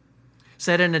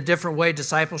 Said in a different way,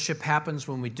 discipleship happens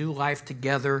when we do life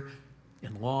together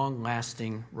in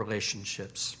long-lasting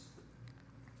relationships.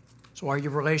 So are you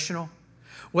relational?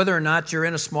 Whether or not you're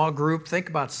in a small group, think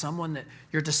about someone that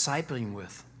you're discipling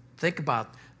with. Think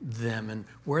about them and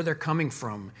where they're coming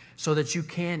from so that you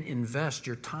can invest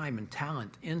your time and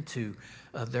talent into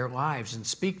their lives and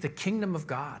speak the kingdom of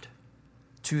God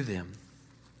to them.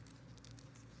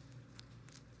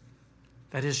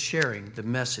 That is sharing the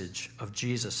message of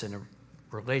Jesus in a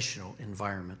relational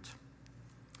environment.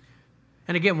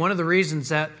 And again, one of the reasons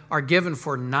that are given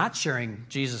for not sharing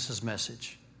Jesus'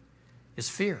 message is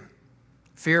fear.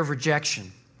 Fear of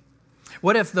rejection.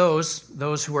 What if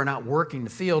those who are not working the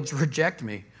fields reject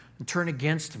me and turn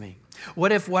against me?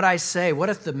 What if what I say, what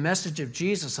if the message of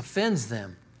Jesus offends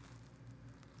them?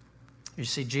 You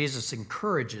see, Jesus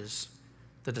encourages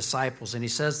the disciples, and he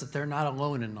says that they're not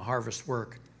alone in the harvest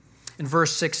work. In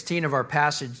verse 16 of our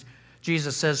passage,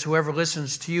 Jesus says, whoever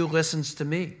listens to you listens to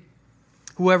me.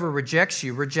 Whoever rejects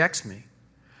you rejects me.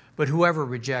 But whoever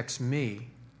rejects me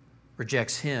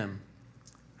rejects him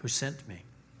who sent me.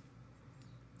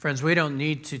 Friends, we don't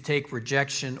need to take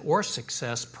rejection or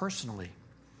success personally,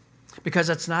 because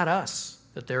it's not us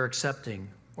that they're accepting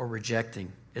or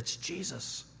rejecting. It's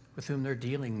Jesus with whom they're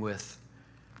dealing with.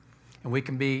 And we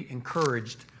can be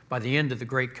encouraged by the end of the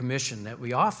Great Commission that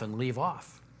we often leave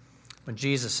off when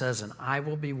Jesus says, and I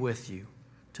will be with you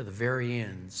to the very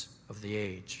ends of the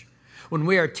age. When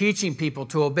we are teaching people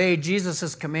to obey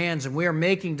Jesus' commands and we are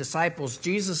making disciples,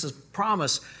 Jesus'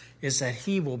 promise is that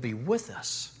he will be with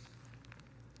us,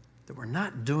 that we're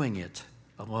not doing it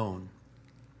alone.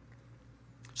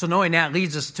 So knowing that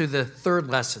leads us to the third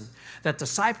lesson, that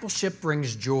discipleship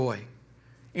brings joy.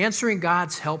 Answering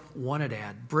God's help wanted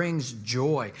ad brings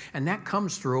joy, and that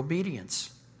comes through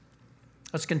obedience.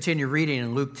 Let's continue reading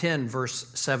in Luke 10, verse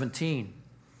 17.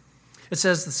 It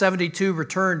says, the 72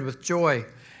 returned with joy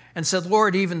and said,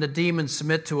 Lord, even the demons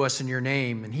submit to us in your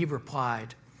name. And he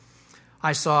replied,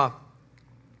 I saw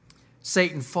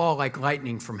Satan fall like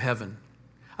lightning from heaven.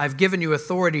 I've given you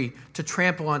authority to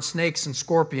trample on snakes and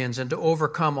scorpions and to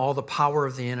overcome all the power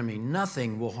of the enemy.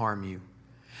 Nothing will harm you.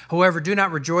 However, do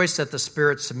not rejoice that the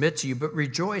spirits submit to you, but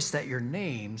rejoice that your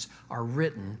names are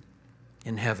written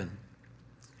in heaven.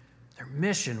 Their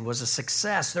mission was a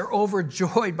success. They're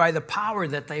overjoyed by the power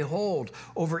that they hold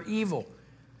over evil.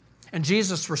 And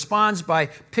Jesus responds by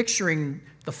picturing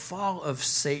the fall of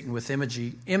Satan with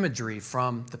imagery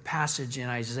from the passage in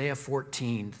Isaiah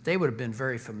 14 that they would have been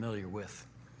very familiar with.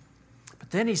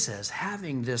 But then he says,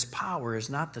 having this power is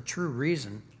not the true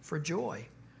reason for joy.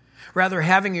 Rather,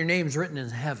 having your names written in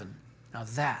heaven, now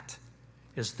that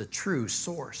is the true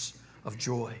source of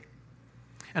joy.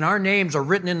 And our names are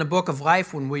written in the book of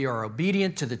life when we are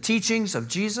obedient to the teachings of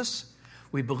Jesus.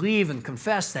 We believe and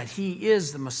confess that he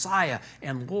is the Messiah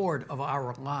and Lord of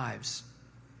our lives.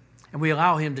 And we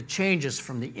allow him to change us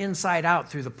from the inside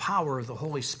out through the power of the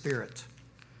Holy Spirit.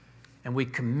 And we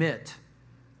commit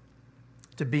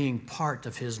to being part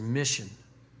of his mission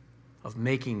of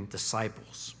making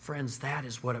disciples. Friends, that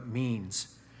is what it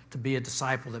means to be a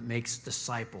disciple that makes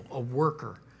disciple, a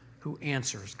worker who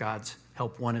answers God's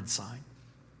help wanted sign.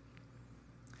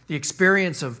 The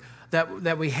experience of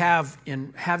that we have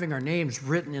in having our names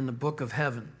written in the book of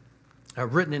heaven,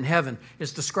 written in heaven,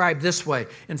 is described this way.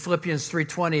 In Philippians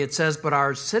 3:20, it says, but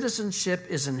our citizenship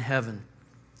is in heaven,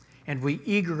 and we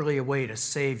eagerly await a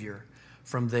Savior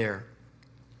from there.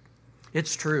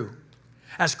 It's true.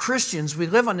 As Christians, we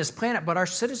live on this planet, but our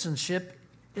citizenship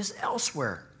is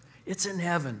elsewhere. It's in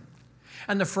heaven.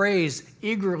 And the phrase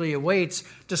eagerly awaits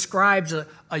describes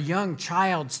a young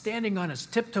child standing on his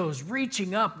tiptoes,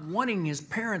 reaching up, wanting his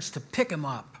parents to pick him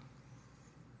up.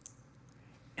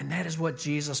 And that is what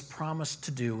Jesus promised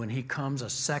to do when he comes a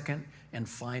second and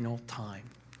final time,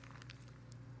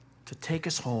 to take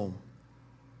us home,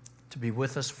 to be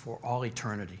with us for all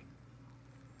eternity.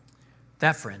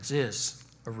 That, friends, is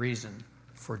a reason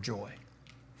for joy.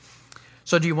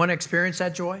 So do you want to experience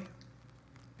that joy?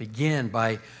 Begin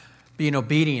by being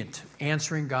obedient,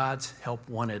 answering God's help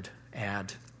wanted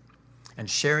ad, and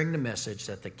sharing the message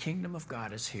that the kingdom of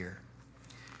God is here.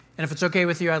 And if it's okay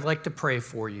with you, I'd like to pray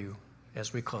for you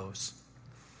as we close.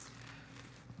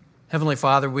 Heavenly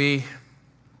Father, we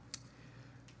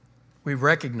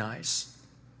recognize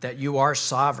that you are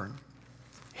sovereign,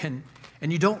 and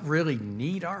you don't really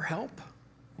need our help,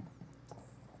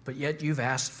 but yet you've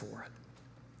asked for it.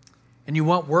 And you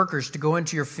want workers to go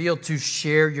into your field to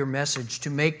share your message, to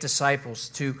make disciples,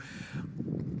 to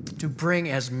bring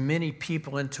as many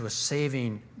people into a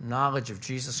saving knowledge of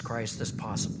Jesus Christ as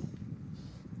possible,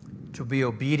 to be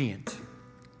obedient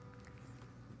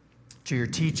to your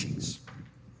teachings,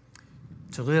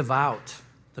 to live out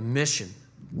the mission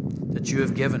that you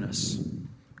have given us.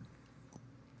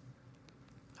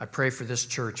 I pray for this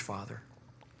church, Father.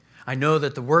 I know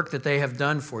that the work that they have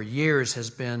done for years has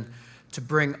been to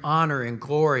bring honor and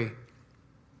glory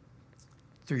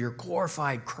through your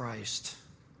glorified Christ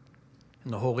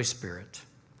and the Holy Spirit.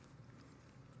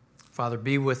 Father,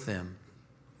 be with them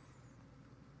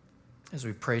as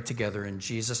we pray together in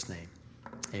Jesus' name.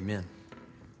 Amen.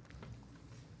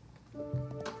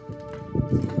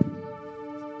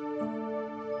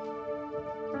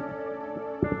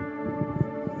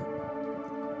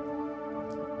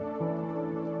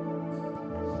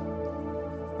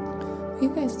 You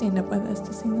guys stand up with us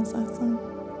to sing this last song.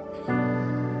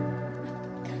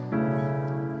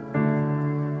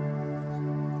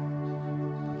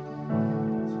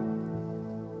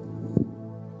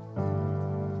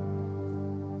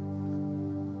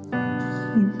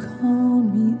 You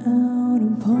called me out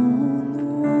upon the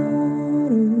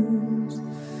waters,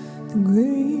 the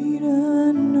great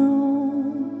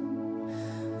unknown,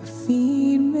 where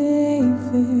feet may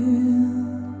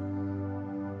fail,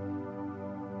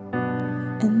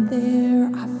 and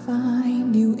there I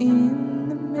find you in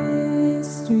the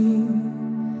mystery,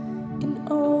 in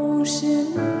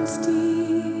oceans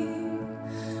deep.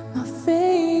 My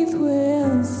faith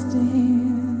will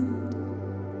stand.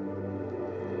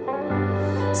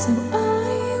 So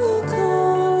I will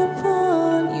call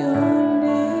upon your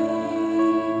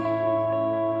name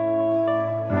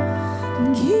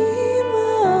and keep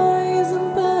my eyes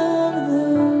above the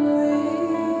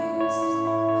waves.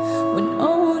 When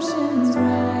oceans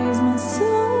rise, my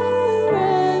soul will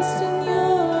rest in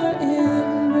your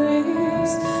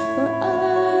embrace. For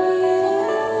I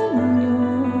am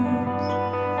yours.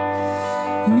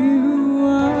 You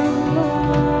are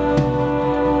mine.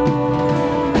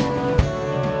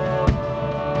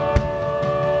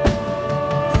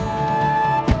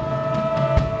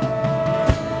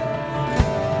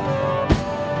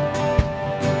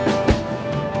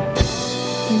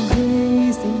 Your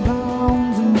grace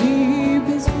abounds in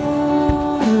deepest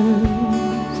waters.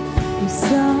 Your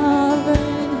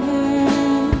sovereign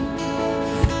hand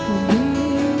will be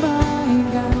my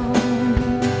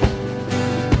guide.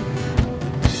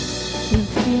 Your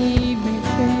feet may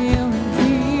fail and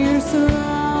fear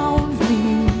surrounds me.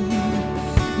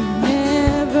 You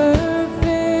never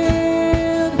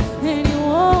failed and you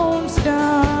won't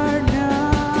start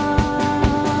now.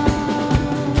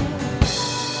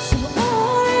 So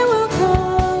I will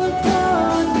call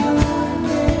upon your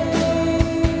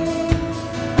name.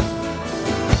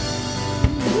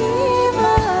 Keep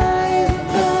my eyes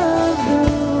above the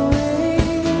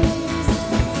waves.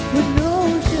 When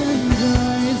oceans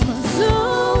rise, my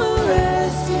soul will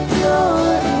rest in your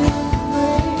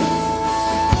embrace.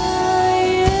 I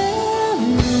am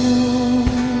yours.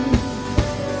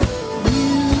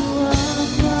 You are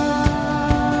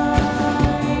mine.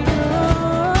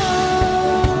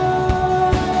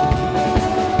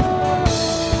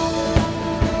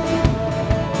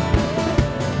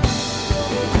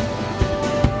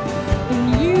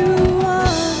 And you are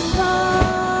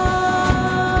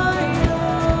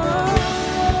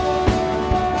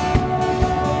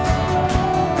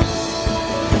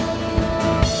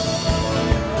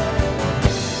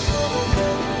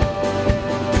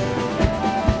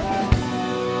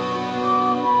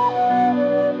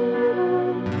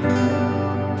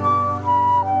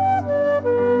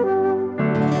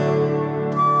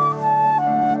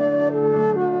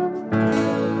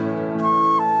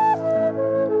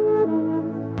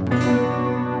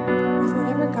With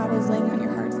whatever God is laying on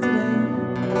your hearts today,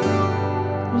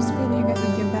 I just pray that you guys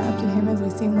would give that up to Him as we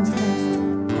sing this next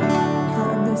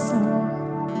part of this song.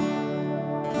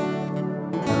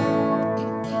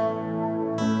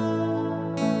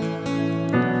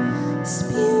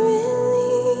 Spirit,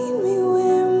 lead me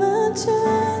where my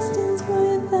trust is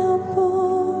without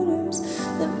borders.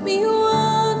 Let me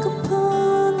walk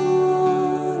upon the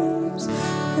waters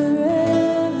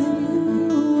wherever you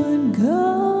would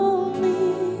call me.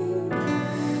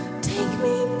 Take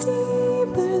me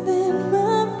deeper than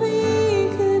my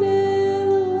feet could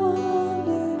ever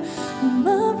wander, and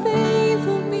my faith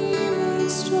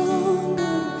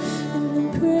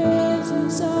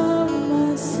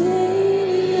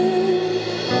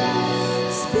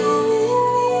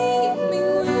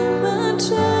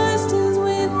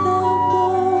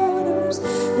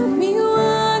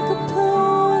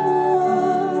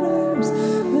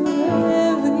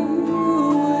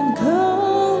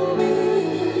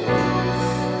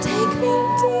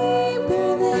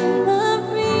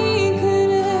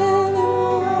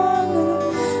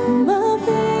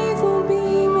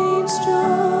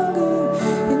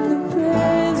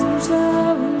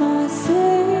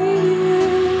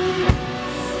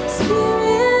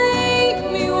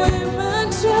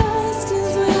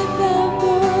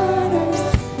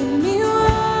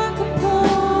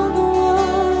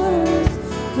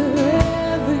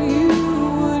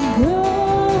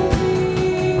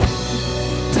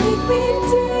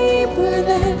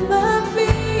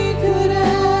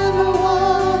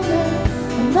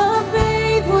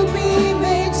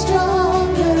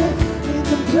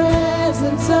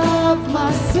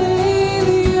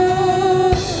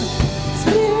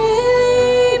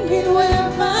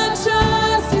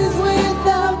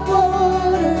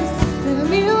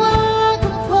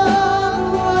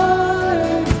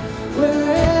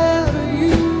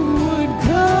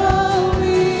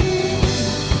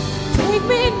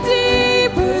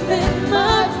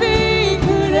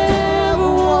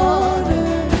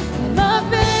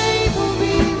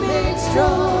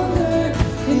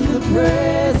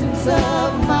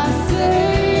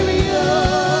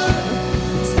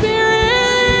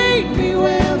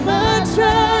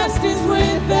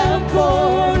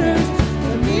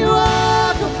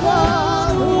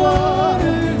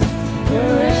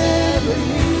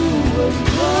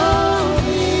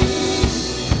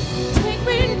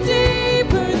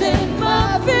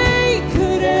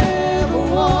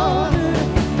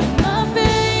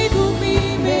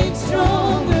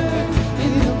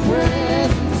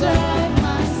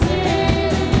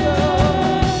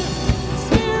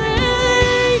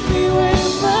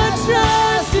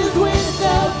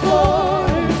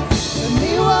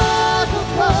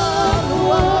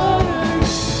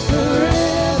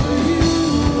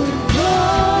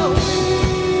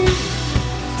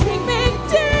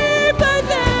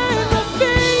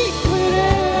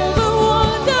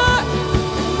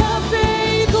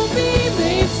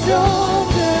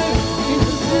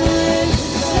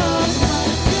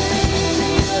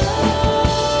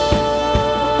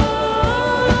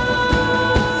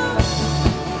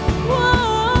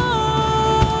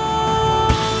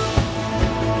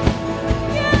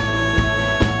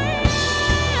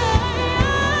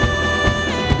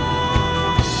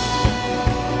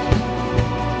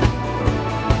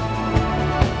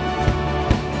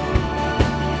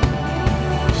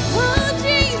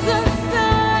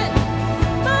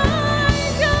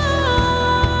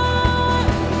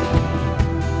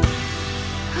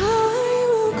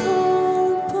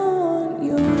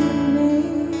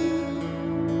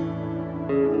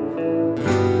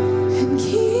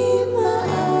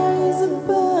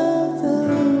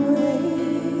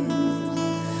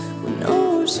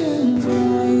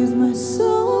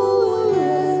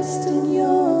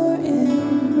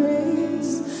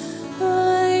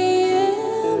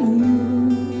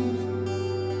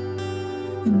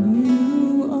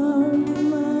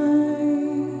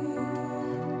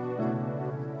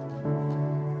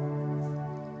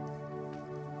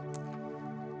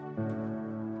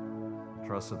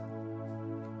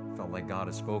God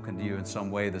has spoken to you in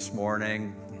some way this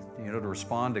morning, to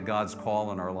respond to God's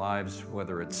call in our lives,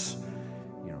 whether it's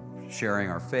sharing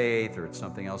our faith or it's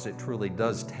something else, it truly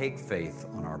does take faith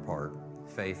on our part.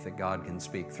 Faith that God can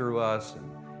speak through us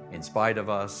and in spite of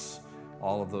us,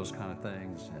 all of those kind of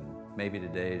things. And maybe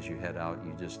today as you head out,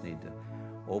 you just need to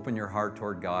open your heart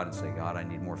toward God and say, God, I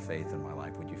need more faith in my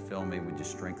life. Would you fill me? Would you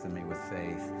strengthen me with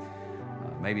faith?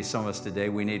 Maybe some of us today,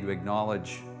 we need to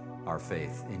acknowledge our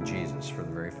faith in Jesus for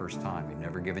the very first time. You've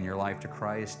never given your life to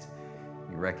Christ.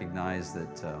 You recognize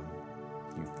that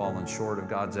you've fallen short of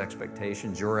God's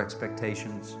expectations, your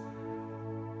expectations.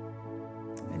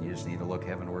 And you just need to look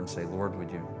heavenward and say, Lord,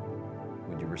 would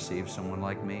you receive someone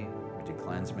like me? Would you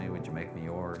cleanse me? Would you make me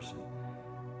yours?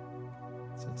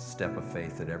 It's a step of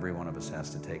faith that every one of us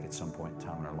has to take at some point in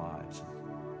time in our lives.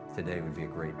 Today would be a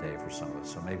great day for some of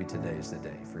us. So maybe today is the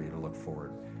day for you to look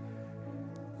forward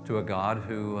to a God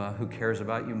who cares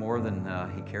about you more than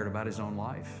he cared about his own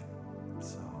life.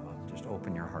 So just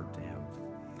open your heart to him.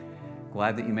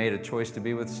 Glad that you made a choice to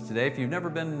be with us today. If you've never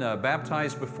been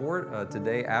baptized before,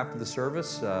 today after the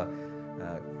service,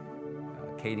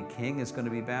 Katie King is going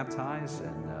to be baptized,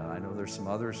 and I know there's some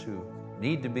others who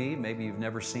need to be. Maybe you've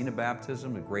never seen a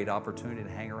baptism, a great opportunity to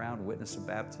hang around, witness a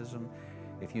baptism.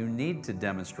 If you need to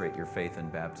demonstrate your faith in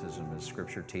baptism as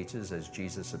Scripture teaches, as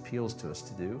Jesus appeals to us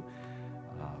to do,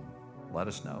 let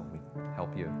us know. We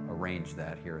help you arrange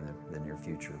that here in the near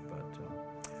future. But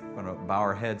we're going to bow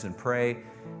our heads and pray,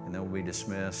 and then we'll be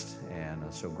dismissed. And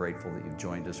so grateful that you've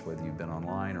joined us, whether you've been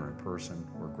online or in person.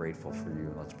 We're grateful for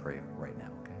you. Let's pray right now,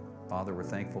 okay? Father, we're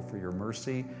thankful for your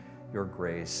mercy, your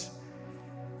grace.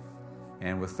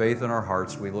 And with faith in our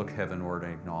hearts, we look heavenward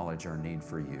and acknowledge our need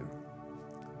for you.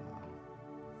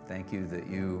 Thank you that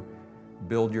you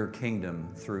build your kingdom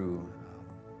through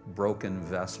broken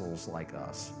vessels like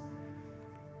us.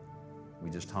 We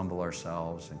just humble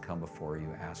ourselves and come before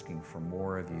you, asking for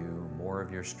more of you, more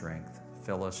of your strength.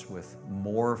 Fill us with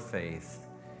more faith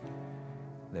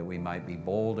that we might be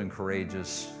bold and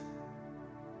courageous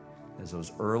as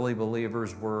those early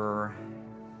believers were,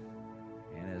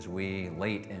 and as we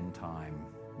late in time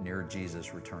near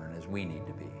Jesus' return, as we need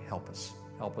to be. Help us.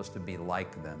 Help us to be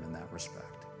like them in that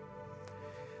respect.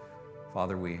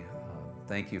 Father, we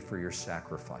thank you for your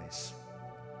sacrifice,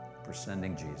 for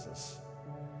sending Jesus.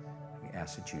 We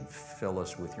ask that you'd fill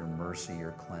us with your mercy,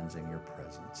 your cleansing, your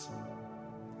presence.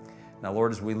 Now,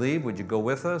 Lord, as we leave, would you go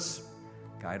with us,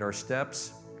 guide our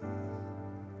steps,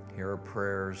 hear our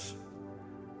prayers,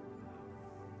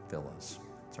 fill us.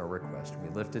 It's our request. We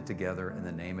lift it together in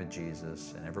the name of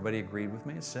Jesus. And everybody agreed with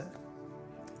me? Said,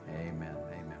 amen.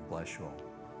 Amen. Bless you all.